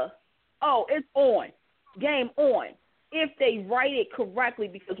Sheila, it's on. Game on. If they write it correctly,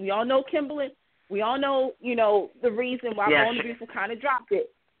 because we all know Kimberly, we all know, the reason why Bold and Beautiful kind of dropped it.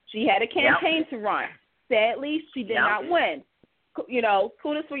 She had a campaign to run. Sadly, she did not win.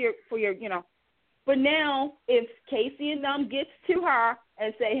 Kudos for your. But now, if Casey and them gets to her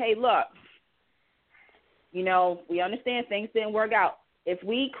and say, hey, look, we understand things didn't work out. If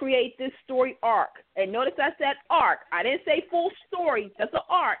we create this story arc, and notice I said arc, I didn't say full story, just an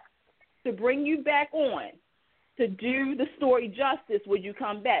arc, to bring you back on, to do the story justice, would you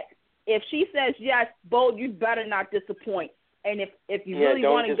come back? If she says yes, Bold, you better not disappoint. And if you really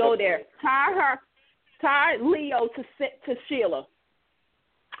want to go there, tie Leo to Sheila.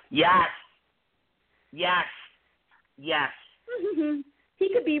 Yes. He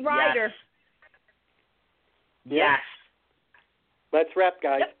could be Ryder. Yes. Let's wrap,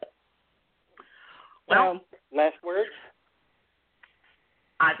 guys. Well, last words?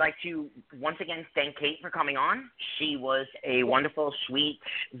 I'd like to once again thank Kate for coming on. She was a wonderful, sweet,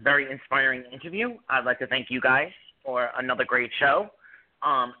 very inspiring interview. I'd like to thank you guys for another great show.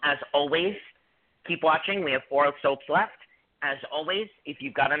 As always, keep watching. We have 4 soaps left. As always, if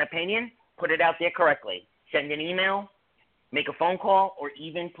you've got an opinion, put it out there correctly. Send an email, make a phone call, or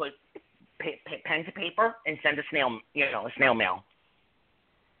even put pen to paper and send a snail mail.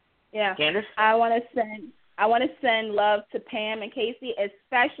 Yeah. Candace? I want to send love to Pam and Casey,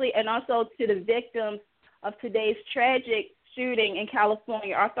 especially, and also to the victims of today's tragic shooting in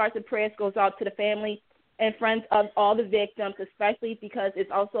California. Our thoughts and prayers goes out to the family and friends of all the victims, especially because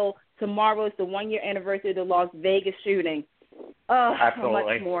it's also tomorrow is the 1-year anniversary of the Las Vegas shooting. Absolutely. How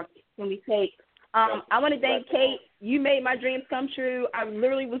much more can we take? I want to thank Kate. You made my dreams come true. I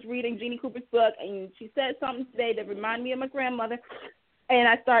literally was reading Jeannie Cooper's book, and she said something today that reminded me of my grandmother, and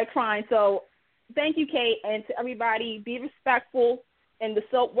I started crying. So thank you, Kate, and to everybody, be respectful in the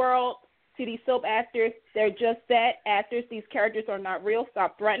soap world. To these soap actors, they're just that, actors. These characters are not real.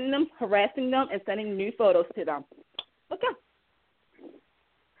 Stop threatening them, harassing them, and sending new photos to them. Okay.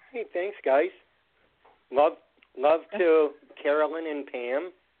 Hey, thanks, guys. Love to Carolyn and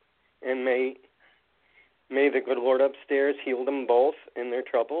Pam, and may the good Lord upstairs heal them both in their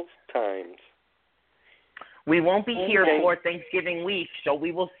troubled times. We won't be here for Thanksgiving week, so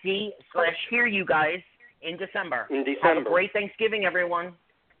we will see/hear you guys in December. Have a great Thanksgiving, everyone.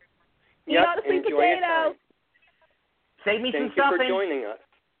 Eat all the sweet potatoes. Save me some Thank stuffing. you for joining us.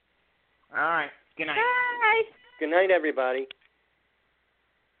 All right. Good night. Bye. Good night, everybody.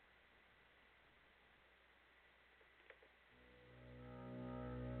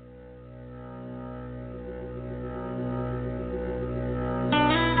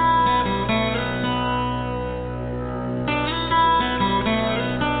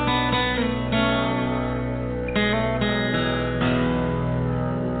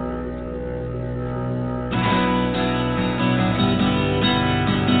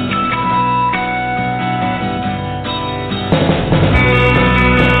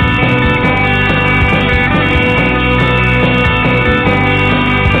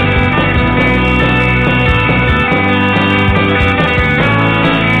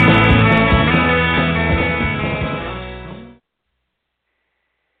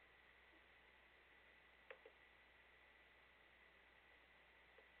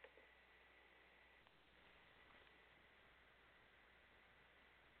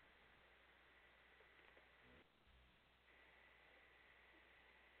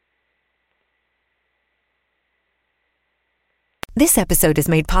 This episode is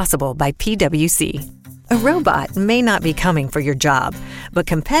made possible by PwC. A robot may not be coming for your job, but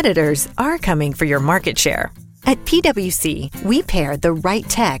competitors are coming for your market share. At PwC, we pair the right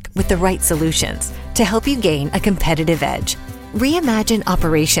tech with the right solutions to help you gain a competitive edge. Reimagine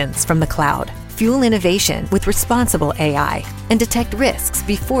operations from the cloud, fuel innovation with responsible AI, and detect risks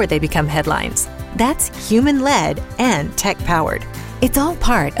before they become headlines. That's human-led and tech-powered. It's all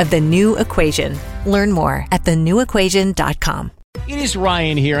part of The New Equation. Learn more at thenewequation.com. It is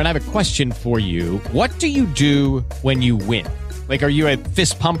Ryan here, and I have a question for you. What do you do when you win? Like, are you a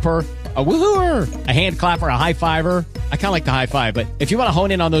fist pumper, a woohooer, a hand clapper, a high fiver? I kind of like the high five, but if you want to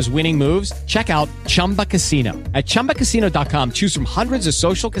hone in on those winning moves, check out Chumba Casino. At ChumbaCasino.com, choose from hundreds of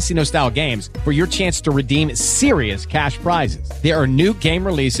social casino-style games for your chance to redeem serious cash prizes. There are new game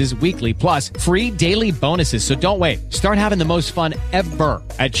releases weekly, plus free daily bonuses, so don't wait. Start having the most fun ever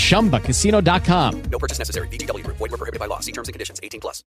at ChumbaCasino.com. No purchase necessary. VGW Group. Void where prohibited by law. See terms and conditions. 18+.